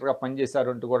ప్రాజెక్ట్ డైరెక్టర్గా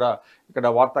పనిచేశారు అంటూ కూడా ఇక్కడ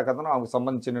వార్తా కథనం ఆమెకు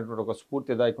సంబంధించినటువంటి ఒక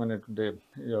స్ఫూర్తిదాయకమైనటువంటి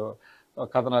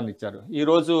కథనాన్ని ఇచ్చారు.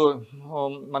 ఈరోజు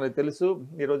మనకు తెలుసు,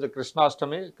 ఈరోజు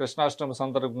కృష్ణాష్టమి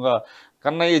సందర్భంగా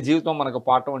కన్నయ్య జీవితం మనకు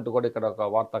పాఠం అంటూ కూడా ఇక్కడ ఒక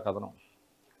వార్తా కథనం.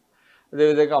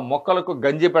 అదేవిధంగా మొక్కలకు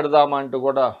గంజి పెడదామా అంటూ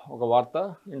కూడా ఒక వార్త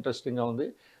ఇంట్రెస్టింగ్గా ఉంది.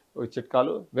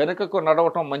 చిట్కాలు వెనకకు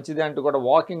నడవటం మంచిదే అంటూ కూడా,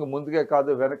 వాకింగ్ ముందుకే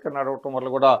కాదు వెనక్కి నడవటం వల్ల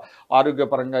కూడా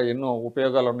ఆరోగ్యపరంగా ఎన్నో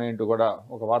ఉపయోగాలు ఉన్నాయంటూ కూడా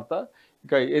ఒక వార్త.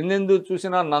 ఇక ఎన్నెందు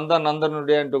చూసినా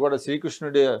నందనుడే అంటూ కూడా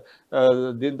శ్రీకృష్ణుడి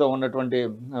దీంతో ఉన్నటువంటి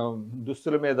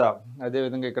దుస్తుల మీద,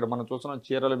 అదేవిధంగా ఇక్కడ మనం చూస్తున్నాం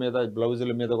చీరల మీద,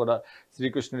 బ్లౌజుల మీద కూడా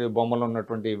శ్రీకృష్ణుడి బొమ్మలు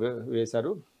ఉన్నటువంటి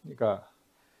వేశారు. ఇక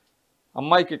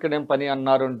అమ్మాయికి ఇక్కడేం పని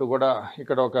అన్నారు అంటూ కూడా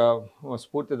ఇక్కడ ఒక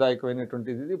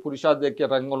స్ఫూర్తిదాయకమైనటువంటిది. ఇది పురుషాధిక్య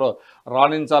రంగంలో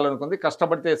రాణించాలనుకుంది,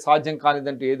 కష్టపడితే సాధ్యం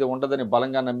కానిదంటూ ఏది ఉండదని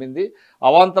బలంగా నమ్మింది,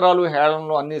 అవాంతరాలు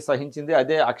హేళనలు అన్నీ సహించింది.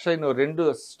 అదే అక్షయ్ను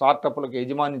 2 స్టార్టప్లకు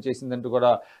యజమాని చేసిందంటూ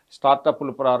కూడా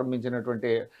స్టార్టప్లు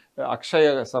ప్రారంభించినటువంటి అక్షయ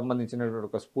సంబంధించినటువంటి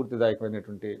ఒక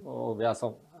స్ఫూర్తిదాయకమైనటువంటి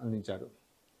వ్యాసం అందించారు.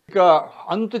 ఇక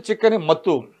అంతు చిక్కని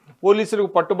మత్తు పోలీసులకు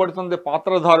పట్టుబడుతుంది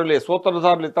పాత్రధారులే,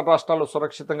 సూత్రధారులు ఇతర రాష్ట్రాల్లో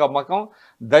సురక్షితంగా మకం,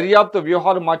 దర్యాప్తు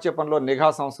వ్యూహాలు మార్చే పనిలో నిఘా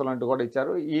సంస్థలు అంటూ కూడా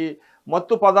ఇచ్చారు. ఈ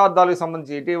మత్తు పదార్థాలకు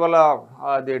సంబంధించి ఇటీవల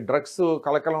అది డ్రగ్స్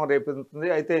కలకలం రేపుతుంది.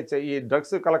 అయితే ఈ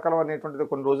డ్రగ్స్ కలకలం అనేటువంటిది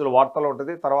కొన్ని రోజులు వార్తలు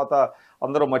ఉంటుంది, తర్వాత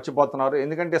అందరూ మర్చిపోతున్నారు.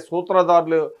 ఎందుకంటే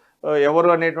సూత్రధారులు ఎవరు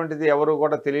అనేటువంటిది ఎవరు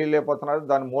కూడా తెలియలేకపోతున్నారు,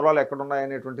 దాని మూలాలు ఎక్కడున్నాయి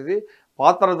అనేటువంటిది.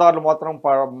 పాత్రధారులు మాత్రం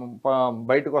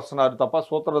బయటకు వస్తున్నారు తప్ప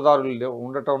సూత్రధారులు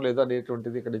ఉండటం లేదు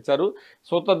అనేటువంటిది ఇక్కడ ఇచ్చారు.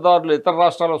 సూత్రధారులు ఇతర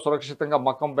రాష్ట్రాల్లో సురక్షితంగా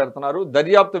మక్కం పెడుతున్నారు,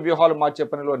 దర్యాప్తు వ్యూహాలు మార్చే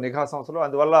పనిలో నిఘా సంస్థలు.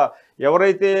 అందువల్ల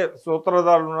ఎవరైతే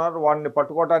సూత్రధారులు ఉన్నారో వాడిని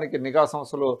పట్టుకోవడానికి నిఘా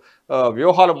సంస్థలు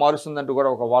వ్యూహాలు మారుస్తుందంటూ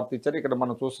కూడా ఒక వార్త ఇచ్చారు. ఇక్కడ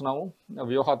మనం చూస్తున్నాము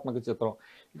వ్యూహాత్మక చిత్రం.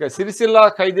 ఇక సిరిసిల్ల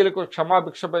ఖైదీలకు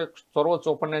క్షమాభిక్షపై చొరవ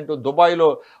చూపండి అంటూ దుబాయ్లో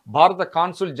భారత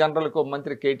కాన్సుల్ జనరల్కు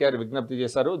మంత్రి కేటీఆర్ విజ్ఞప్తి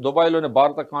చేశారు. దుబాయ్లోని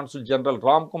భారత కాన్సుల్ జనరల్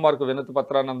రామ్ కుమార్కు వినతి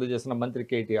పత్రాన్ని అందజేసిన మంత్రి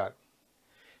కేటీఆర్.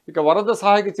 ఇక వరద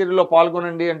సహాయక చర్యలో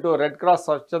పాల్గొనండి అంటూ రెడ్ క్రాస్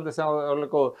స్వచ్ఛంద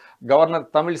సేవలకు గవర్నర్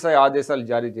తమిళిసై ఆదేశాలు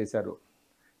జారీ చేశారు.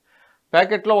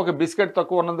 ప్యాకెట్లో ఒక బిస్కెట్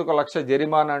తక్కువ ఉన్నందుకు 1,00,000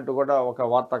 జరిమానా అంటూ కూడా ఒక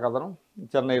వార్తా కథనం.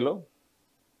 చెన్నైలో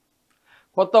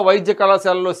కొత్త వైద్య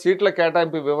కళాశాలలో సీట్ల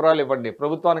కేటాయింపు వివరాలు ఇవ్వండి,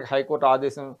 ప్రభుత్వానికి హైకోర్టు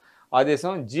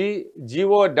ఆదేశం.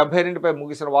 జీవో 72పై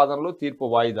ముగిసిన వాదనలు, తీర్పు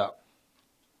వాయిదా.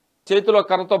 చేతిలో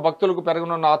కర్రతో భక్తులకు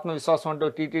పెరగనున్న ఆత్మవిశ్వాసం అంటూ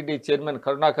టీటీడీ చైర్మన్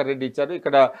కరుణాకర్ రెడ్డి ఇచ్చారు.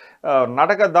 ఇక్కడ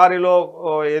నడక దారిలో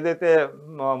ఏదైతే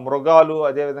మృగాలు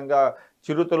అదేవిధంగా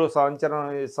చిరుతలు సంచలనం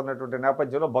ఇస్తున్నటువంటి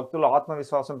నేపథ్యంలో భక్తులు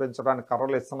ఆత్మవిశ్వాసం పెంచడానికి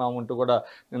కర్రలు ఇస్తున్నాము అంటూ కూడా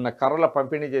నిన్న కర్రల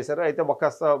పంపిణీ చేశారు. అయితే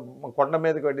ఒక కొండ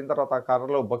మీదకి వెళ్ళిన తర్వాత ఆ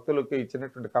కర్రలు భక్తులకు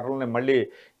ఇచ్చినటువంటి కర్రలని మళ్ళీ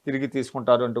తిరిగి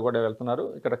తీసుకుంటారు అంటూ కూడా వెళ్తున్నారు.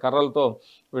 ఇక్కడ కర్రలతో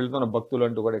వెళ్తున్న భక్తులు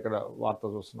అంటూ కూడా ఇక్కడ వార్త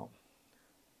చూస్తున్నాం.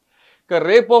 ఇక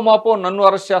రేపో మాపో నన్ను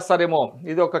అరెస్ట్ చేస్తారేమో,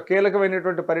 ఇది ఒక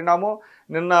కీలకమైనటువంటి పరిణామం.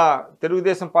 నిన్న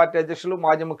తెలుగుదేశం పార్టీ అధ్యక్షులు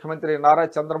మాజీ ముఖ్యమంత్రి నారా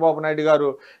చంద్రబాబు నాయుడు గారు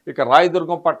ఇక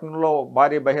రాయదుర్గం పట్టణంలో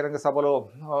భారీ బహిరంగ సభలో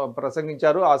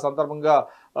ప్రసంగించారు. ఆ సందర్భంగా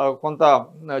కొంత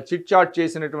చిట్ చాట్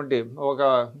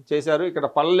చేశారు. ఇక్కడ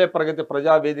పల్లె ప్రగతి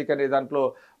ప్రజావేదిక అనే దాంట్లో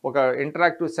ఒక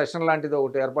ఇంటరాక్టివ్ సెషన్ లాంటిది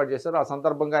ఒకటి ఏర్పాటు చేశారు. ఆ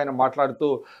సందర్భంగా ఆయన మాట్లాడుతూ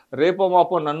రేపో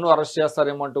మాపో నన్ను అరెస్ట్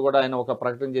చేస్తారేమో అంటూ కూడా ఆయన ఒక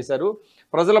ప్రకటన చేశారు.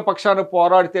 ప్రజల పక్షాన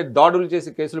పోరాడితే దాడులు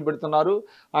చేసి కేసులు పెడుతున్నారు.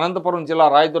 అనంతపురం జిల్లా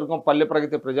రాయదుర్గం పల్లె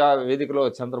ప్రగతి ప్రజావేదికలో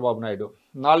చంద్రబాబు నాయుడు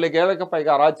 4 ఏళ్లకు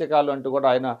పైగా అరాచకాలు అంటూ కూడా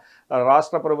ఆయన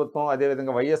రాష్ట్ర ప్రభుత్వం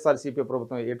అదేవిధంగా వైఎస్ఆర్సీపీ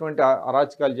ప్రభుత్వం ఎటువంటి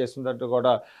అరాచకాలు చేస్తుందంటూ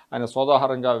కూడా ఆయన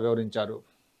సోదాహరంగా వివరించారు.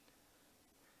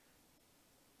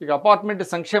 ఇక అపార్ట్మెంట్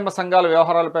సంక్షేమ సంఘాల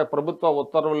వ్యవహారాలపై ప్రభుత్వ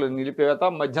ఉత్తర్వులు నిలిపివేత,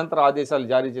 మధ్యంతర ఆదేశాలు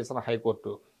జారీ చేసిన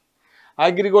హైకోర్టు.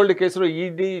 అగ్రిగోల్డ్ కేసులో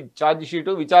ఈడీ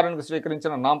ఛార్జిషీటు విచారణకు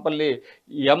స్వీకరించిన నాంపల్లి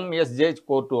ఎంఎస్జే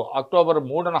కోర్టు అక్టోబర్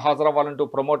 3న హాజరవ్వాలంటూ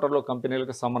ప్రమోటర్లు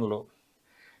కంపెనీలకు సమన్లు.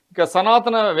 ఇక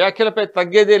సనాతన వ్యాఖ్యలపై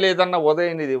తగ్గేదే లేదన్న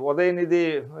ఉదయనిధి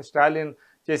స్టాలిన్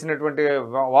చేసినటువంటి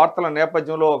వార్తల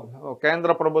నేపథ్యంలో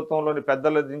కేంద్ర ప్రభుత్వంలోని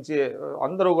పెద్దల నుంచి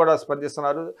అందరూ కూడా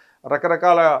స్పందిస్తున్నారు.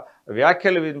 రకరకాల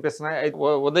వ్యాఖ్యలు వినిపిస్తున్నాయి. అయితే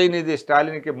ఉదయనిధి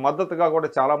స్టాలిన్కి మద్దతుగా కూడా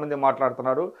చాలామంది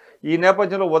మాట్లాడుతున్నారు. ఈ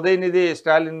నేపథ్యంలో ఉదయనిధి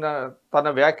స్టాలిన్ తన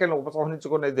వ్యాఖ్యలను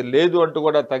ఉపసంహరించుకునేది లేదు అంటూ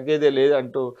కూడా తగ్గేదే లేదు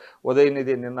అంటూ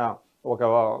ఉదయనిధి నిన్న ఒక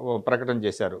ప్రకటన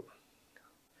చేశారు.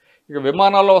 ఇక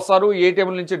విమానాల్లో వస్తారు,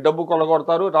 ఏటీఎంల నుంచి డబ్బు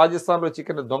కొలగొడతారు, రాజస్థాన్లో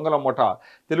చిక్కిన దొంగల ముఠా,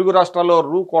 తెలుగు రాష్ట్రాల్లో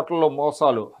కోట్లలో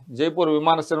మోసాలు, జైపూర్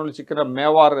విమానాశ్రయంలో చిక్కిన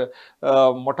మేవార్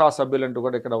ముఠా సభ్యులంటూ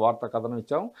కూడా ఇక్కడ వార్తా కథనం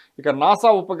ఇచ్చాం. ఇక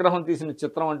నాసా ఉపగ్రహం తీసిన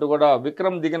చిత్రం అంటూ కూడా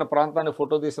విక్రమ్ దిగిన ప్రాంతాన్ని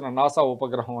ఫోటో తీసిన నాసా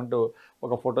ఉపగ్రహం అంటూ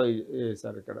ఒక ఫోటో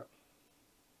వేశారు. ఇక్కడ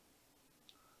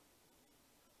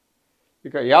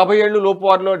ఇక 50 ఏళ్లు లోపు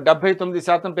వారిలో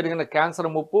 79% పెరిగిన క్యాన్సర్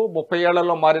ముప్పు, 30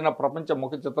 ఏళ్లలో మారిన ప్రపంచ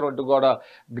ముఖ చిత్రం అంటూ కూడా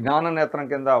జ్ఞాననేత్రం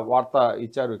కింద వార్త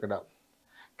ఇచ్చారు. ఇక్కడ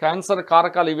క్యాన్సర్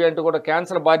కారకాలు ఇవి అంటూ కూడా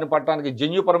క్యాన్సర్ బారిన పడటానికి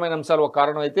జన్యుపరమైన అంశాలు ఒక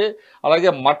కారణం అయితే, అలాగే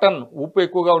మటన్, ఉప్పు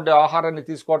ఎక్కువగా ఉండే ఆహారాన్ని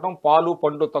తీసుకోవటం, పాలు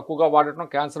పండ్లు తక్కువగా వాడటం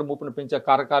క్యాన్సర్ ముప్పును పెంచే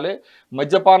కారకాలే.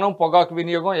 మద్యపానం, పొగాకు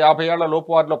వినియోగం 50 ఏళ్ల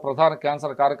లోపు వారిలో ప్రధాన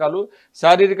క్యాన్సర్ కారకాలు.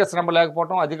 శారీరక శ్రమ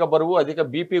లేకపోవడం, అధిక బరువు, అధిక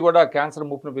బీపీ కూడా క్యాన్సర్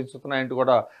ముప్పును పెంచుతున్నాయంటూ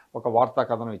కూడా ఒక వార్తా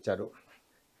కథనం ఇచ్చారు.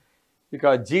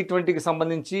 ఇక G20కి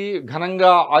సంబంధించి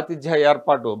ఘనంగా ఆతిథ్య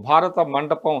ఏర్పాటు. భారత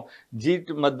మండపం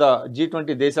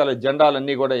G20 దేశాల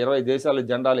జెండాలన్నీ కూడా 20 దేశాల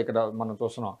జెండాలు ఇక్కడ మనం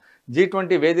చూస్తున్నాం.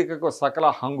 G20 వేదికకు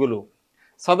సకల హంగులు.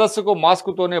 సదస్సుకు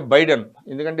మాస్క్తోనే బైడెన్,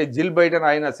 ఎందుకంటే జిల్ బైడెన్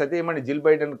ఆయన సతీమణి జిల్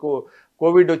బైడెన్కు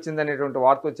కోవిడ్ వచ్చిందనేటువంటి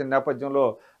వార్త వచ్చిన నేపథ్యంలో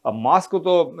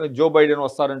మాస్క్తో జో బైడెన్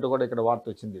వస్తారంటూ కూడా ఇక్కడ వార్త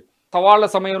వచ్చింది. సవాళ్ల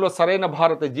సమయంలో సరైన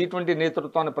భారత్. G20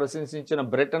 నేతృత్వాన్ని ప్రశంసించిన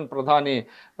బ్రిటన్ ప్రధాని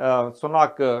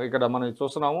సునాక్ ఇక్కడ మనం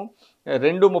చూస్తున్నాము.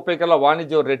 2:30 కల్లా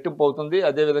వాణిజ్యం రెట్టింపు అవుతుంది,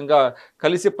 అదేవిధంగా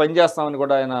కలిసి పనిచేస్తామని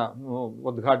కూడా ఆయన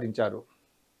ఉద్ఘాటించారు.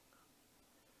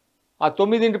 ఆ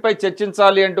 9ంటిపై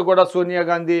చర్చించాలి అంటూ కూడా సోనియా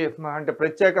గాంధీ అంటే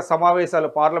ప్రత్యేక సమావేశాలు,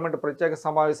 పార్లమెంటు ప్రత్యేక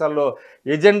సమావేశాల్లో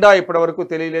ఎజెండా ఇప్పటివరకు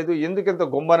తెలియలేదు, ఎందుకింత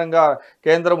గుమ్మరంగా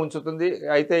కేంద్రం ఉంచుతుంది.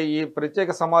 అయితే ఈ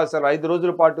ప్రత్యేక సమావేశాలు 5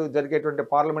 రోజుల పాటు జరిగేటువంటి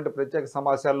పార్లమెంటు ప్రత్యేక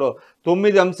సమావేశాల్లో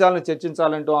 9 అంశాలను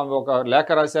చర్చించాలంటూ ఆమె ఒక లేఖ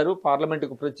రాశారు.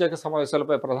 పార్లమెంటుకు ప్రత్యేక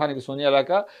సమావేశాలపై ప్రధానికి సోనియా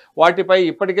లేఖ. వాటిపై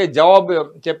ఇప్పటికే జవాబు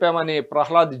చెప్పామని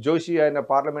ప్రహ్లాద్ జోషి, ఆయన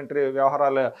పార్లమెంటరీ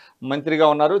వ్యవహారాల మంత్రిగా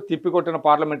ఉన్నారు, తిప్పికొట్టిన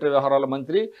పార్లమెంటరీ వ్యవహారాల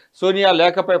మంత్రి. సోనియా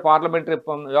లేఖపై పార్లమెంటరీ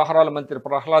వ్యవహారాల మంత్రి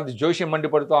ప్రహ్లాద్ జోషి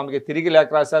మండిపడుతూ ఆమెకి తిరిగి లేఖ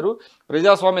రాశారు.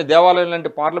 ప్రజాస్వామ్య దేవాలయం లాంటి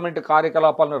పార్లమెంటు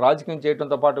కార్యకలాపాలను రాజకీయం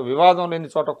చేయడంతో పాటు వివాదం లేని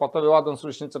చోట కొత్త వివాదం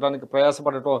సృష్టించడానికి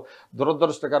ప్రయాసపడటం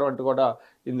దురదృష్టకరం అంటూ కూడా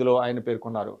ఇందులో ఆయన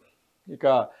పేర్కొన్నారు. ఇక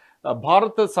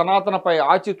భారత్ సనాతనపై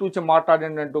ఆచితూచి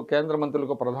మాట్లాడిందంటూ కేంద్ర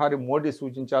మంత్రులకు ప్రధాని మోడీ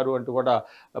సూచించారు అంటూ కూడా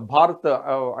భారత్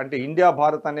అంటే ఇండియా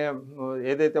భారత్ అనే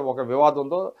ఏదైతే ఒక వివాదం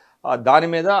ఉందో దాని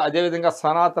మీద, అదేవిధంగా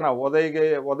సనాతన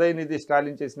ఉదయనిధి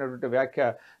స్టాలిన్ చేసినటువంటి వ్యాఖ్య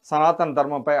సనాతన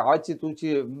ధర్మంపై ఆచితూచి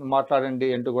మాట్లాడండి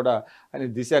అంటూ కూడా ఆయన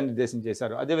దిశానిర్దేశం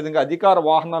చేశారు. అదేవిధంగా అధికార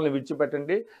వాహనాలను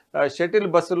విడిచిపెట్టండి, షటిల్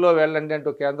బస్సుల్లో వెళ్ళండి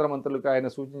అంటూ కేంద్ర మంత్రులకు ఆయన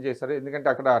సూచన చేశారు. ఎందుకంటే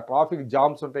అక్కడ ట్రాఫిక్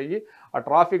జామ్స్ ఉంటాయి, ఆ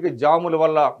ట్రాఫిక్ జాముల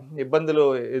వల్ల ఇబ్బందులు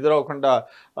ఎదురవకుండా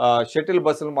షటిల్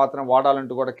బస్సులు మాత్రం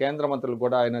వాడాలంటూ కూడా కేంద్ర మంత్రులు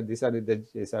కూడా ఆయన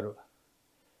దిశానిర్దేశం చేశారు.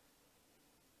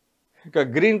 ఇక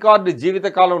గ్రీన్ కార్డు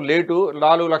జీవితకాలం లేటు,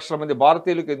 4 లక్షల మంది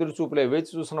భారతీయులకు ఎదురుచూపులే,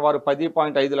 వేచి చూసిన వారు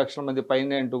 10.5 లక్షల మంది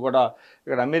పైనే అంటూ కూడా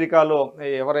ఇక్కడ అమెరికాలో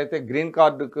ఎవరైతే గ్రీన్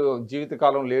కార్డుకు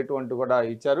జీవితకాలం లేటు అంటూ కూడా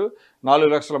ఇచ్చారు.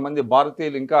 4 లక్షల మంది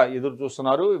భారతీయులు ఇంకా ఎదురు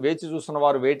చూస్తున్నారు, వేచి చూస్తున్న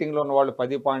వారు వెయిటింగ్లో ఉన్న వాళ్ళు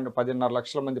 10.5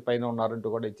 లక్షల మంది పైన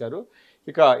ఉన్నారంటూ కూడా ఇచ్చారు.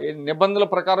 ఇక నిబంధనల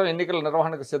ప్రకారం ఎన్నికల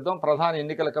నిర్వహణకు సిద్ధం, ప్రధాన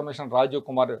ఎన్నికల కమిషన్ రాజీవ్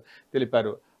కుమార్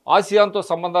తెలిపారు. ఆసియాన్తో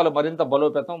సంబంధాలు మరింత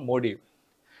బలోపేతం మోడీ.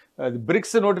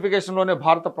 బ్రిక్స్ నోటిఫికేషన్లోనే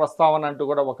భారత ప్రస్తావన అంటూ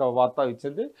కూడా ఒక వార్త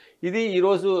ఇచ్చింది. ఇది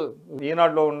ఈరోజు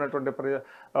ఈనాడులో ఉన్నటువంటి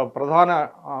ప్రధాన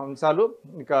అంశాలు.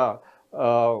 ఇక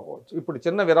ఇప్పుడు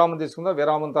చిన్న విరామం తీసుకుందాం,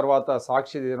 విరామం తర్వాత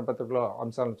సాక్షి దినపత్రికలో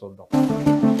అంశాలను చూద్దాం.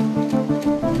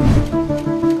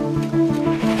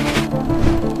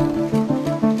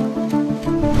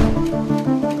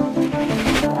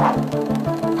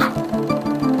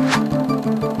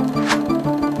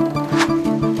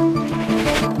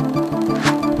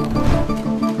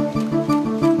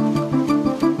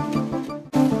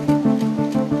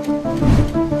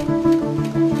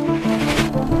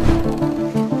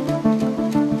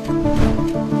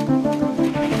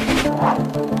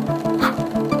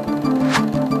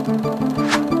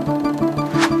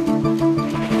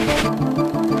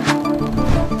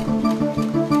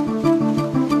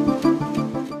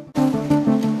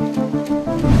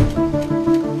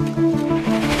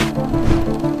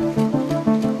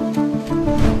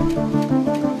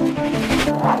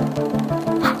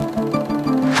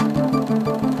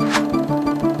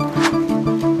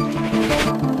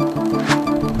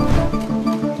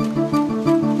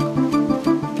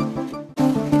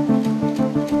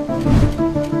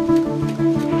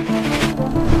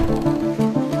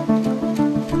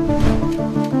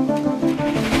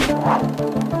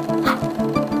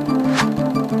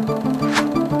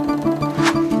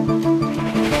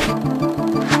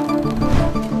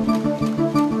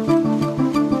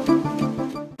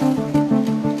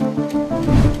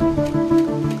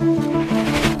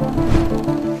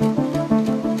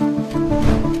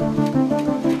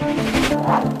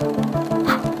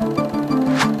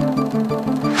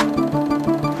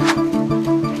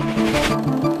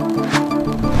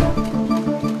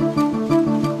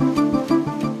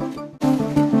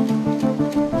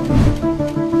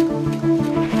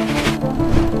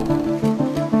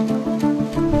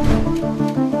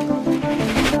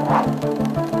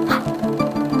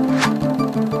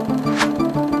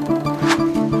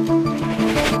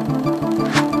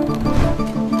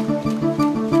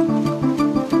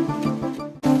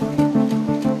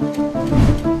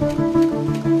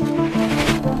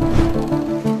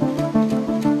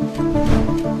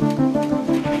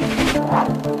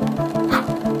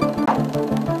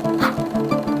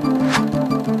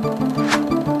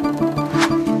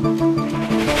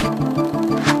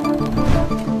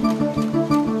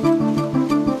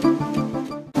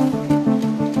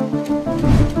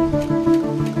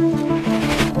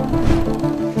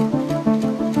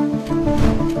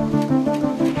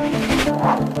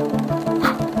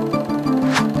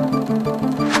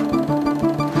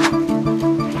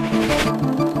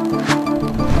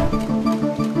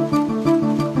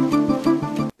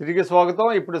 స్వాగతం.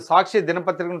 ఇప్పుడు సాక్షి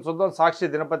దినపత్రికను చూద్దాం. సాక్షి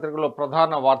దినపత్రికలో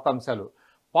ప్రధాన వార్తాంశాలు.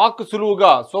 పాక్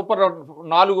సులువుగా సూపర్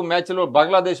 4 మ్యాచ్లో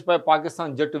బంగ్లాదేశ్పై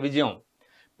పాకిస్తాన్ జట్టు విజయం.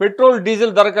 పెట్రోల్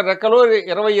డీజిల్ ధర రెక్కలు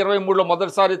 2023లో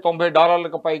మొదటిసారి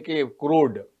 $90 పైకి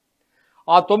క్రూడ్.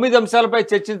 ఆ 9 అంశాలపై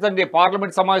చర్చించండి.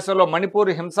 పార్లమెంట్ సమావేశంలో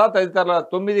మణిపూర్ హింస తదితర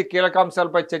 9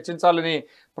 కీలకాంశాలపై చర్చించాలని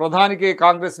ప్రధానికి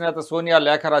కాంగ్రెస్ నేత సోనియా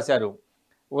లేఖ రాశారు.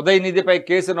 ఉదయనిధిపై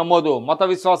కేసు నమోదు. మత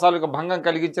విశ్వాసాలకు భంగం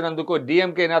కలిగించినందుకు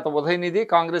డీఎంకే నేత ఉదయనిధి,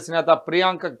 కాంగ్రెస్ నేత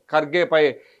ప్రియాంక ఖర్గేపై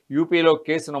యూపీలో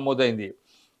కేసు నమోదైంది.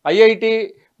 ఐఐటి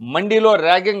మండిలో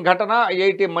ర్యాగింగ్ ఘటన.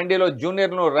 ఐఐటి మండిలో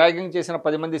జూనియర్ను ర్యాగింగ్ చేసిన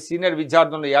 10 మంది సీనియర్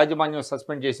విద్యార్థులను యాజమాన్యం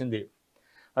సస్పెండ్ చేసింది.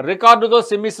 రికార్డుతో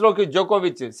సెమీస్లోకి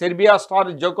జోకోవిచ్. Serbia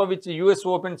star జోకోవిచ్ US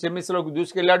open సెమీస్లోకి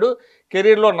దూసుకెళ్లాడు.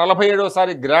 కెరీర్లో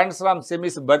 47వసారి గ్రాండ్ స్లామ్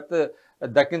సెమీస్ బర్త్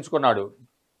దక్కించుకున్నాడు.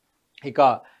 ఇక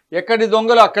ఎక్కడి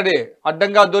దొంగలు అక్కడే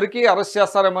అడ్డంగా దొరికి అరెస్ట్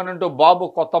చేస్తారేమోనంటూ బాబు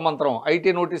కొత్త మంత్రం.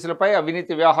 ఐటీ నోటీసులపై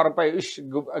అవినీతి వ్యవహారంపై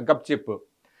గప్చిప్.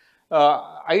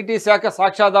 ఐటీ శాఖ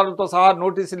సాక్ష్యాధారాలతో సహా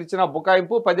నోటీసులు ఇచ్చిన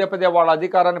బుకాయింపు. పదే వాళ్ళ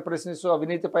అధికారాన్ని ప్రశ్నిస్తూ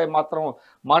అవినీతిపై మాత్రం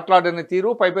మాట్లాడిన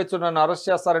తీరు. పైపెచ్చు నన్ను అరెస్ట్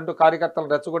చేస్తారంటూ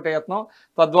కార్యకర్తలు రెచ్చగొట్టే యత్నం.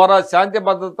 తద్వారా శాంతి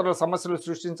భద్రతల సమస్యలు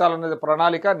సృష్టించాలనేది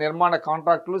ప్రణాళిక. నిర్మాణ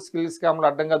కాంట్రాక్టులు, స్కిల్ స్కామ్లు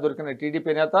అడ్డంగా దొరికిన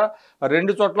టీడీపీ నేత.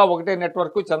 2 చోట్ల ఒకటే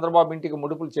నెట్వర్క్. చంద్రబాబు ఇంటికి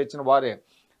ముడుపులు చేర్చిన వారే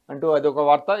అంటూ అదొక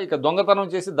వార్త. ఇక దొంగతనం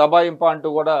చేసి దబాయింప అంటూ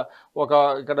కూడా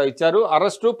ఇక్కడ ఇచ్చారు.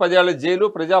 అరెస్టు, 10 ఏళ్ల జైలు.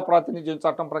 ప్రజాప్రాతినిధ్యం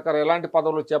చట్టం ప్రకారం ఎలాంటి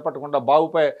పదవులు చేపట్టకుండా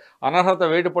బాబుపై అనర్హత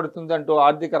వేడి పడుతుంది అంటూ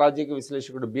ఆర్థిక రాజకీయ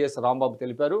విశ్లేషకుడు బిఎస్ రాంబాబు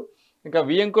తెలిపారు. ఇంకా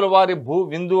వియంకుల వారి భూ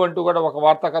విందు అంటూ కూడా ఒక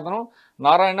వార్తా కథనం.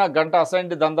 నారాయణ గంట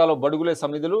అసైన్డ్ దందాలో బడుగులే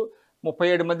సమిధులు.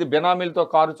 37 మంది బెనామీలతో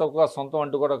కారు చౌకగా సొంతం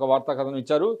అంటూ కూడా ఒక వార్తా కథనం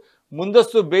ఇచ్చారు.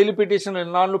 ముందస్తు బెయిల్ పిటిషన్లు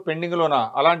ఎన్నాళ్ళు పెండింగ్లోనా?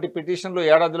 అలాంటి పిటిషన్లు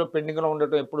ఏడాదిలో పెండింగ్లో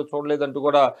ఉండటం ఎప్పుడు చూడలేదంటూ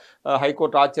కూడా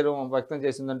హైకోర్టు ఆశ్చర్యం వ్యక్తం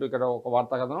చేసిందంటూ ఇక్కడ ఒక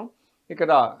వార్తా కథనం.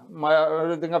 ఇక్కడ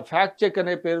విధంగా ఫ్యాక్ట్ చెక్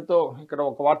అనే పేరుతో ఇక్కడ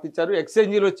ఒక వార్త ఇచ్చారు.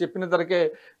 ఎక్స్చేంజీలో చెప్పిన ధరకే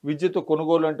విద్యుత్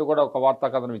కొనుగోలు అంటూ కూడా ఒక వార్తా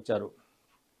కథనం ఇచ్చారు.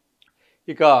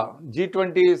 ఇక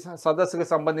G20 సదస్సుకు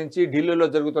సంబంధించి ఢిల్లీలో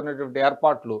జరుగుతున్నటువంటి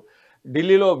ఏర్పాట్లు.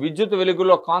 ఢిల్లీలో విద్యుత్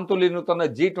వెలుగులో కాంతులీనుతున్న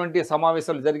G20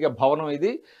 సమావేశాలు జరిగే భవనం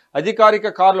ఇది. అధికారిక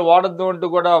కార్లు వాడద్దు అంటూ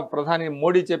కూడా ప్రధాని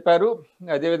మోడీ చెప్పారు.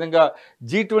 అదేవిధంగా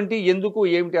G20 ఎందుకు,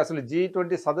 ఏమిటి, అసలు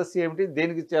G20 సదస్సు ఏమిటి,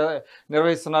 దేనికి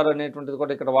నిర్వహిస్తున్నారు అనేటువంటిది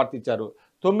కూడా ఇక్కడ వార్త ఇచ్చారు.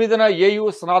 9న ఏయూ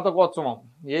స్నాతకోత్సవం.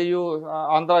 ఏయూ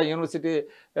ఆంధ్ర యూనివర్సిటీ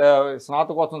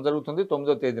స్నాతకోత్సవం జరుగుతుంది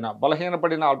 9వ తేదీన.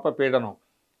 బలహీనపడిన అల్పపీడనం.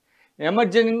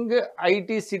 Emerging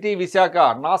IT city Visakha.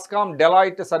 NASSCOM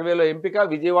Deloitte సర్వేలో ఎంపిక.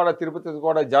 విజయవాడ, తిరుపతి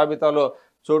కూడా జాబితాలో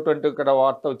చోటు అంటూ ఇక్కడ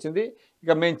వార్త వచ్చింది.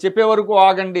 ఇక మేము చెప్పే వరకు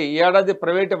ఆగండి. ఈ ఏడాది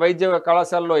ప్రైవేటు వైద్య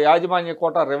కళాశాలలో యాజమాన్య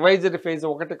కోట రివైజ్డ్ ఫేజ్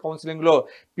 1 కౌన్సిలింగ్లో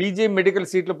పీజీ మెడికల్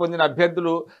సీట్లు పొందిన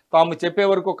అభ్యర్థులు తాము చెప్పే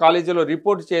వరకు కాలేజీలో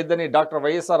రిపోర్ట్ చేయొద్దని డాక్టర్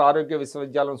వైఎస్ఆర్ ఆరోగ్య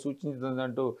విశ్వవిద్యాలయం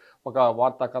సూచించిందంటూ ఒక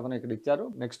వార్తా కథనం ఇక్కడ ఇచ్చారు.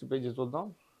 నెక్స్ట్ పేజీ చూద్దాం.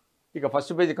 ఇక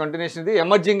ఫస్ట్ పేజీ కంటిన్యూషన్ ఇది.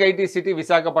 Emerging IT city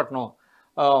Visakhapatnam.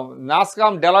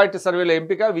 NASSCOM Deloitte సర్వేలో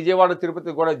ఎంపిక. విజయవాడ,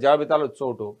 తిరుపతి కూడా జాబితాలో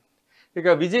చోటు. ఇక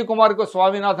విజయ్ కుమార్కు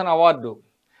స్వామినాథన్ అవార్డు.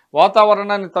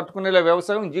 వాతావరణాన్ని తట్టుకునేలా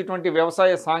వ్యవసాయం. G20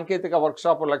 వ్యవసాయ సాంకేతిక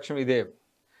వర్క్షాప్ లక్ష్యం ఇదే.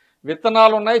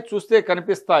 విత్తనాలు ఉన్నాయి, చూస్తే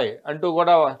కనిపిస్తాయి అంటూ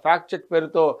కూడా ఫ్యాక్ట్ చెక్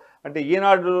పేరుతో, అంటే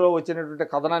ఈనాడులో వచ్చినటువంటి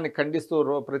కథనాన్ని ఖండిస్తూ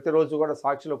ప్రతిరోజు కూడా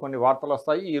సాక్షిలో కొన్ని వార్తలు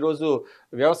వస్తాయి. ఈరోజు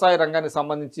వ్యవసాయ రంగానికి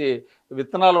సంబంధించి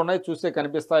విత్తనాలు ఉన్నాయి, చూస్తే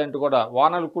కనిపిస్తాయి అంటూ కూడా,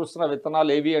 వానలు కురుస్తున్న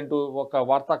విత్తనాలు ఏవి అంటూ ఒక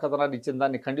వార్తా కథనాన్ని ఇచ్చిన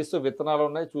దాన్ని ఖండిస్తూ విత్తనాలు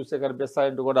ఉన్నాయి, చూస్తే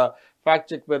కనిపిస్తాయి అంటూ కూడా ఫ్యాక్ట్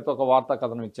చెక్ పేరుతో ఒక వార్తా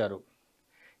కథనం ఇచ్చారు.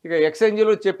 ఇక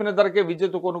ఎక్స్చేంజీలో చెప్పిన ధరకే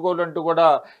విద్యుత్ కొనుగోలు అంటూ కూడా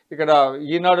ఇక్కడ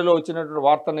ఈనాడులో వచ్చినటువంటి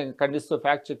వార్తని ఖండిస్తూ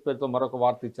ఫ్యాక్ట్ చెక్ పేరుతో మరొక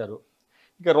వార్త ఇచ్చారు.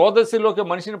 ఇక రోదశీలోకి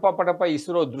మనిషిని పంపడంపై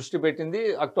ఇస్రో దృష్టి పెట్టింది.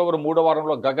 అక్టోబర్ 3వ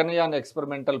వారంలో గగనయాన్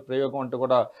ఎక్స్పెరిమెంటల్ ప్రయోగం అంటూ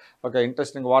కూడా ఒక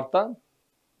ఇంట్రెస్టింగ్ వార్త.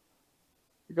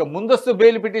 ఇక ముందస్తు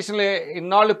బెయిల్ పిటిషన్లు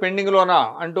ఇన్నాళ్ళు పెండింగ్లోనా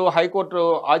అంటూ హైకోర్టు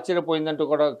ఆశ్చర్యపోయిందంటూ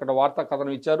కూడా ఇక్కడ వార్తా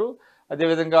కథనం ఇచ్చారు.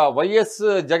 అదేవిధంగా వైఎస్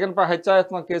జగన్పై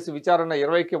హత్యాయత్నం కేసు విచారణ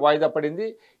 20కి వాయిదా పడింది.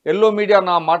 ఎల్లో మీడియా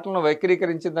నా మాటలను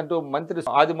వక్రీకరించిందంటూ మంత్రి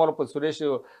ఆదిమూలపు సురేష్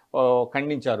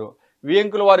ఖండించారు.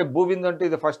 వియంకుల వారి భూవిందంటూ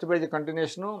ఇది ఫస్ట్ పేజీ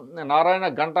కంటిన్యూషను. నారాయణ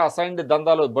గంట అసైన్డ్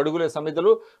దందాలు బడుగులే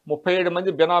సమిధులు. 37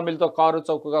 మంది బెనామీలతో కారు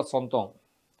చౌకగా సొంతం.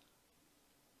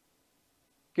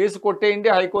 కేసు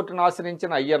కొట్టేయండి, హైకోర్టును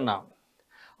ఆశ్రయించిన అయ్యన్న.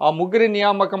 ఆ ముగ్గురి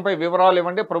నియామకంపై వివరాలు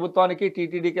ఇవ్వండి, ప్రభుత్వానికి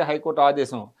టీటీడీకి హైకోర్టు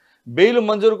ఆదేశం. బెయిల్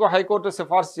మంజూరుకు హైకోర్టు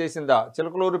సిఫార్సు చేసిందా?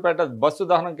 చిలకలూరుపేట బస్సు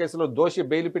దహనం కేసులో దోషి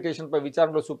బెయిల్ పిటిషన్పై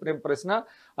విచారణలో సుప్రీం ప్రశ్న.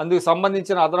 అందుకు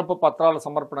సంబంధించిన అదనపు పత్రాల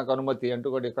సమర్పణకు అనుమతి అంటూ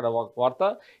కూడా ఇక్కడ వార్త.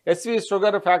 ఎస్వి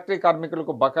షుగర్ ఫ్యాక్టరీ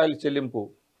కార్మికులకు బకాయిలు చెల్లింపు.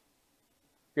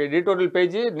 Editorial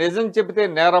page. నిజం చెబితే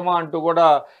నేరమా అంటూ కూడా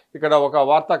ఇక్కడ ఒక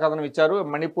వార్తా కథనం ఇచ్చారు.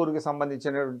 మణిపూర్కి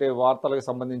సంబంధించినటువంటి వార్తలకు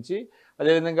సంబంధించి.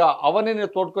 అదేవిధంగా అవనిని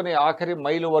తోడుకొని ఆఖరి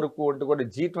మైలు వరకు అంటూ కూడా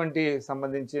G20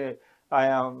 సంబంధించి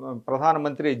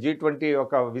ప్రధానమంత్రి G20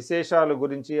 ఒక విశేషాల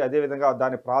గురించి, అదేవిధంగా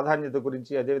దాని ప్రాధాన్యత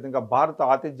గురించి, అదేవిధంగా భారత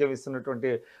ఆతిథ్యం ఇస్తున్నటువంటి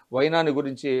వైనాన్ని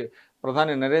గురించి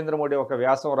ప్రధాని నరేంద్ర మోడీ ఒక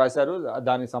వ్యాసం రాశారు.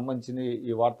 దానికి సంబంధించిన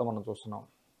ఈ వార్త మనం చూస్తున్నాం.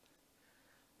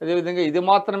 అదేవిధంగా ఇది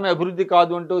మాత్రమే అభివృద్ధి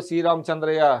కాదు అంటూ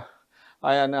శ్రీరామచంద్రయ్య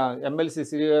ఆయన ఎమ్మెల్సీ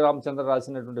శ్రీరామచంద్ర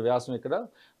రాసినటువంటి వ్యాసం ఇక్కడ.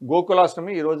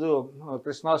 గోకులాష్టమి ఈరోజు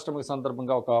కృష్ణాష్టమి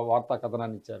సందర్భంగా ఒక వార్తా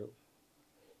కథనాన్ని ఇచ్చారు.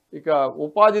 ఇక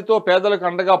ఉపాధితో పేదలకు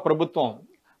అండగా ప్రభుత్వం,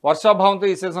 వర్షాభావంతో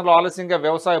ఈ సీజన్లో ఆలస్యంగా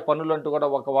వ్యవసాయ పనులు అంటూ కూడా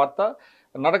ఒక వార్త.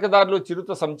 నడకదారులు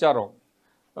చిరుత సంచారం,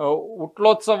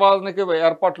 ఉట్లోత్సవానికి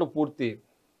ఏర్పాట్లు పూర్తి,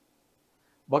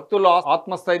 భక్తులు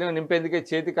ఆత్మస్థైర్యం నింపేందుకే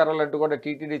చేతికర్రలు అంటూ కూడా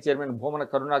టీటీడీ చైర్మన్ భూమన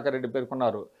కరుణాకర్ రెడ్డి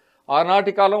పేర్కొన్నారు.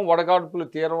 ఆనాటి కాలం వడగాడ్పులు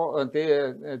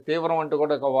తీవ్రం అంటూ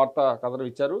కూడా ఒక వార్త కథనం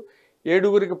ఇచ్చారు.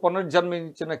 7గురికి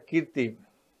పునర్జన్మించిన కీర్తి,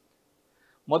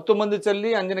 మత్తుమందు చల్లి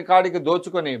అంజని కాడికి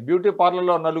దోచుకొని బ్యూటీ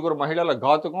పార్లర్లో 4 మహిళల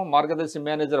ఘాతుకం, మార్గదర్శి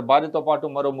మేనేజర్ భార్యతో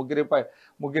పాటు మరో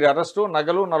ముగ్గురి అరెస్టు,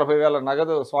 నగలు 40,000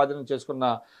 నగదు స్వాధీనం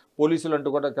చేసుకున్న పోలీసులు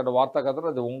అంటూ కూడా ఇక్కడ వార్తా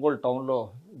కథనం. అది ఒంగోలు టౌన్లో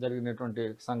జరిగినటువంటి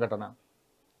సంఘటన.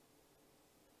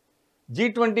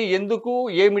 G20 ఎందుకు,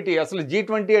 ఏమిటి, అసలు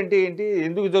G20 అంటే ఏంటి,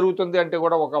 ఎందుకు జరుగుతుంది అంటే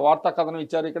కూడా ఒక వార్తా కథనం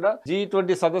ఇచ్చారు ఇక్కడ.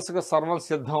 G20 సదస్సుకు సర్వం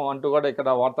సిద్ధం అంటూ కూడా ఇక్కడ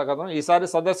వార్తా కథనం. ఈసారి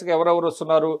సదస్సుకు ఎవరెవరు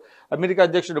వస్తున్నారు? అమెరికా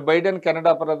అధ్యక్షుడు బైడెన్,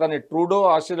 కెనడా ప్రధాని ట్రూడో,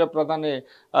 ఆస్ట్రేలియా ప్రధాని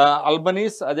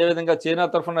అల్బనీస్, అదేవిధంగా చైనా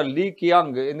తరఫున లీ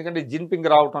కియాంగ్, ఎందుకంటే జిన్పింగ్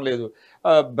రావటం లేదు.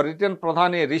 బ్రిటన్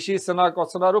ప్రధాని రిషి సునాక్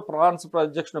వస్తున్నారు. ఫ్రాన్స్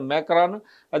అధ్యక్షుడు మేక్రాన్,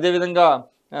 అదేవిధంగా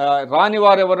రాని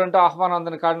వారు ఎవరంటే ఆహ్వానం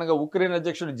అందని కారణంగా ఉక్రెయిన్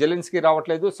అధ్యక్షుడు జెలెన్స్కీ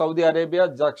రావట్లేదు. సౌదీ అరేబియా,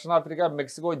 దక్షిణాఫ్రికా,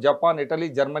 Mexico, Japan, Italy,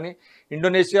 Germany,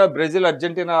 Indonesia, Brazil,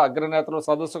 Argentina అగ్రనేతలు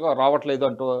సదస్సుగా రావట్లేదు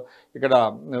అంటూ ఇక్కడ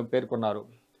పేర్కొన్నారు.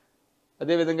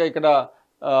 అదేవిధంగా ఇక్కడ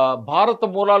భారత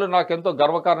మూలాలు నాకెంతో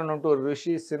గర్వకారణం అంటూ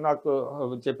రిషి సునాక్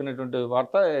చెప్పినటువంటి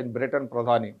వార్త. బ్రిటన్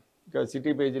ప్రధాని. ఇక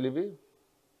సిటీ పేజీలు ఇవి.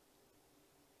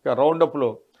 ఇక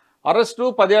రౌండప్లో అరెస్టు,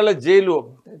 10 ఏళ్ల జైలు.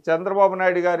 చంద్రబాబు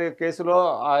నాయుడు గారి కేసులో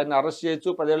ఆయన అరెస్ట్ చేయొచ్చు,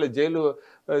 10 ఏళ్ల జైలు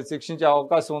శిక్షించే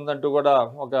అవకాశం ఉందంటూ కూడా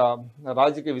ఒక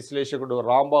రాజకీయ విశ్లేషకుడు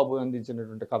రాంబాబు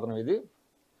అందించినటువంటి కథనం ఇది.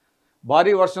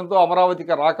 భారీ వర్షంతో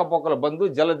అమరావతికి రాకపోకల బంద్,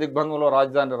 జల దిగ్భంగంలో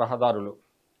రాజధాని రహదారులు.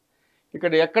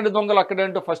 ఇక్కడ ఎక్కడి దొంగలు అక్కడే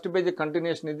అంటూ ఫస్ట్ పేజీ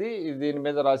కంటిన్యూషన్ ఇది. దీని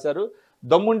మీద రాశారు.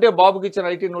 దమ్ముంటే బాబుకి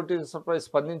ఇచ్చిన ఐటీ నోటీసులపై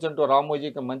స్పందించంటూ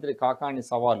రామోజీకి మంత్రి కాకాణి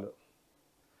సవాలు.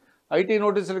 ఐటీ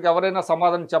నోటీసులకు ఎవరైనా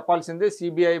సమాధానం చెప్పాల్సిందే,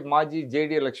 సిబిఐ మాజీ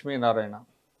జేడీ లక్ష్మీనారాయణ.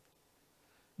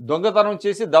 దొంగతనం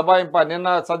చేసి దబాయింప. నిన్న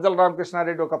సజ్జల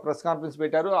రామకృష్ణారెడ్డి ఒక ప్రెస్ కాన్ఫరెన్స్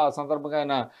పెట్టారు. ఆ సందర్భంగా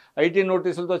ఆయన ఐటీ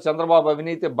నోటీసులతో చంద్రబాబు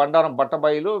అవినీతి బండారం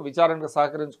బట్టబయలు, విచారణకు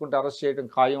సహకరించుకుంటే అరెస్ట్ చేయడం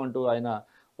ఖాయం అంటూ ఆయన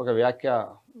ఒక వ్యాఖ్య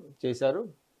చేశారు.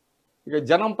 ఇక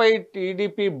జనంపై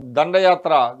టీడీపీ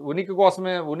దండయాత్ర,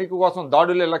 ఉనికి కోసం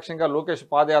దాడులే లక్ష్యంగా లోకేష్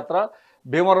పాదయాత్ర.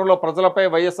 భీమవరంలో ప్రజలపై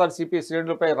వైఎస్ఆర్సీపీ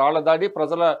శ్రేణులపై రాళ్ల దాడి,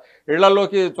 ప్రజల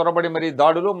ఇళ్లలోకి చొరబడి మరీ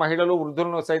దాడులు, మహిళలు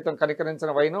వృద్ధులను సైతం కనికరించిన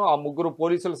వైనం. ఆ 3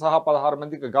 పోలీసులు సహా 16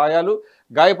 మందికి గాయాలు.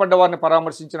 గాయపడ్డ వారిని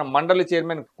పరామర్శించిన మండలి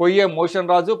చైర్మన్ కొయ్యే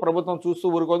మోషన్ రాజు. ప్రభుత్వం చూస్తూ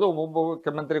ఊరుకోదు, ఉప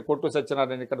ముఖ్యమంత్రి కొట్టు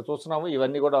సత్యనారాయణ. ఇక్కడ చూస్తున్నాము,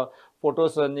 ఇవన్నీ కూడా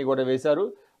ఫొటోస్ అన్నీ కూడా వేశారు.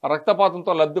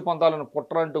 రక్తపాతంతో లబ్ధి పొందాలని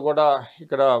కుట్రంటూ కూడా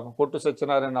ఇక్కడ కొట్టు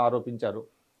సత్యనారాయణ ఆరోపించారు.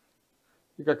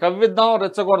 ఇక కవ్విద్దాం,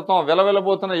 రెచ్చగొడతాం,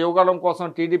 వెలవెలబోతున్న యువగాళం కోసం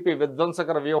టీడీపీ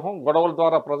విధ్వంసకర వ్యూహం, గొడవల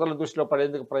ద్వారా ప్రజల దృష్టిలో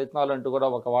పడేందుకు ప్రయత్నాలు అంటూ కూడా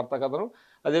ఒక వార్తా కథనం.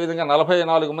 అదేవిధంగా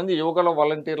 44 మంది యువగళం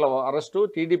వాలంటీర్ల అరెస్టు,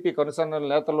 టీడీపీ కనుసన్నల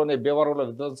నేతల్లోనే భీమవరంలో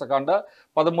విధ్వంసకాండ,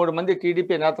 13 మంది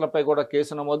టీడీపీ నేతలపై కూడా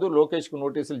కేసు నమోదు, లోకేష్కు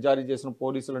నోటీసులు జారీ చేసిన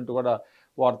పోలీసులు అంటూ కూడా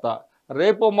వార్త.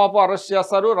 రేపో మాపో అరెస్ట్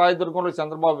చేస్తారు, రాయదుర్గంలో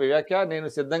చంద్రబాబు వ్యాఖ్య. నేను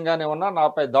సిద్ధంగానే ఉన్నా,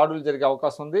 నాపై దాడులు జరిగే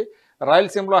అవకాశం ఉంది.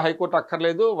 రాయలసీమలో హైకోర్టు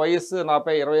అక్కర్లేదు, వైఎస్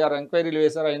నాపై 26 ఎంక్వైరీలు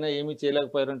వేశారు, అయినా ఏమీ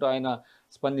చేయలేకపోయారంటూ ఆయన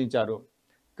స్పందించారు.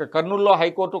 ఇక కర్నూలులో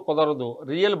హైకోర్టు కుదరదు,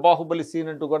 రియల్ బాహుబలి సీన్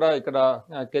అంటూ కూడా ఇక్కడ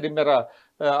కెరిమెర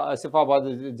ఆసిఫాబాద్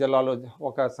జిల్లాలో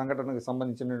ఒక సంఘటనకు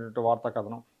సంబంధించినటువంటి వార్తా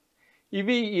కథనం.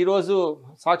 ఇవి ఈరోజు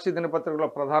సాక్షి దినపత్రికలో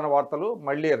ప్రధాన వార్తలు.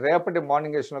 మళ్ళీ రేపటి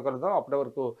మార్నింగ్ ఎడిషన్లో కలుద్దాం. అప్పటి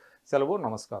వరకు సెలవు,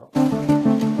 నమస్కారం.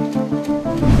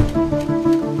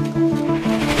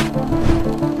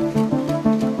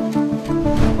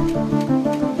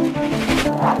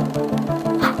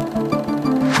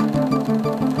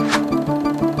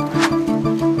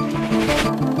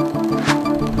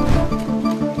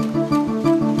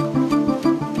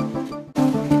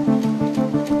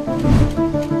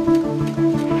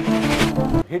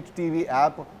 Hit TV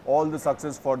app, all the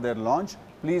success for their launch.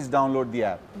 Please download the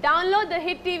app. Download the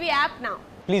Hit TV app now.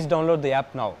 Please download the app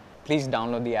now. Please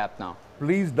download the app now.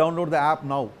 Please download the app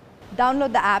now.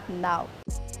 Download the app now.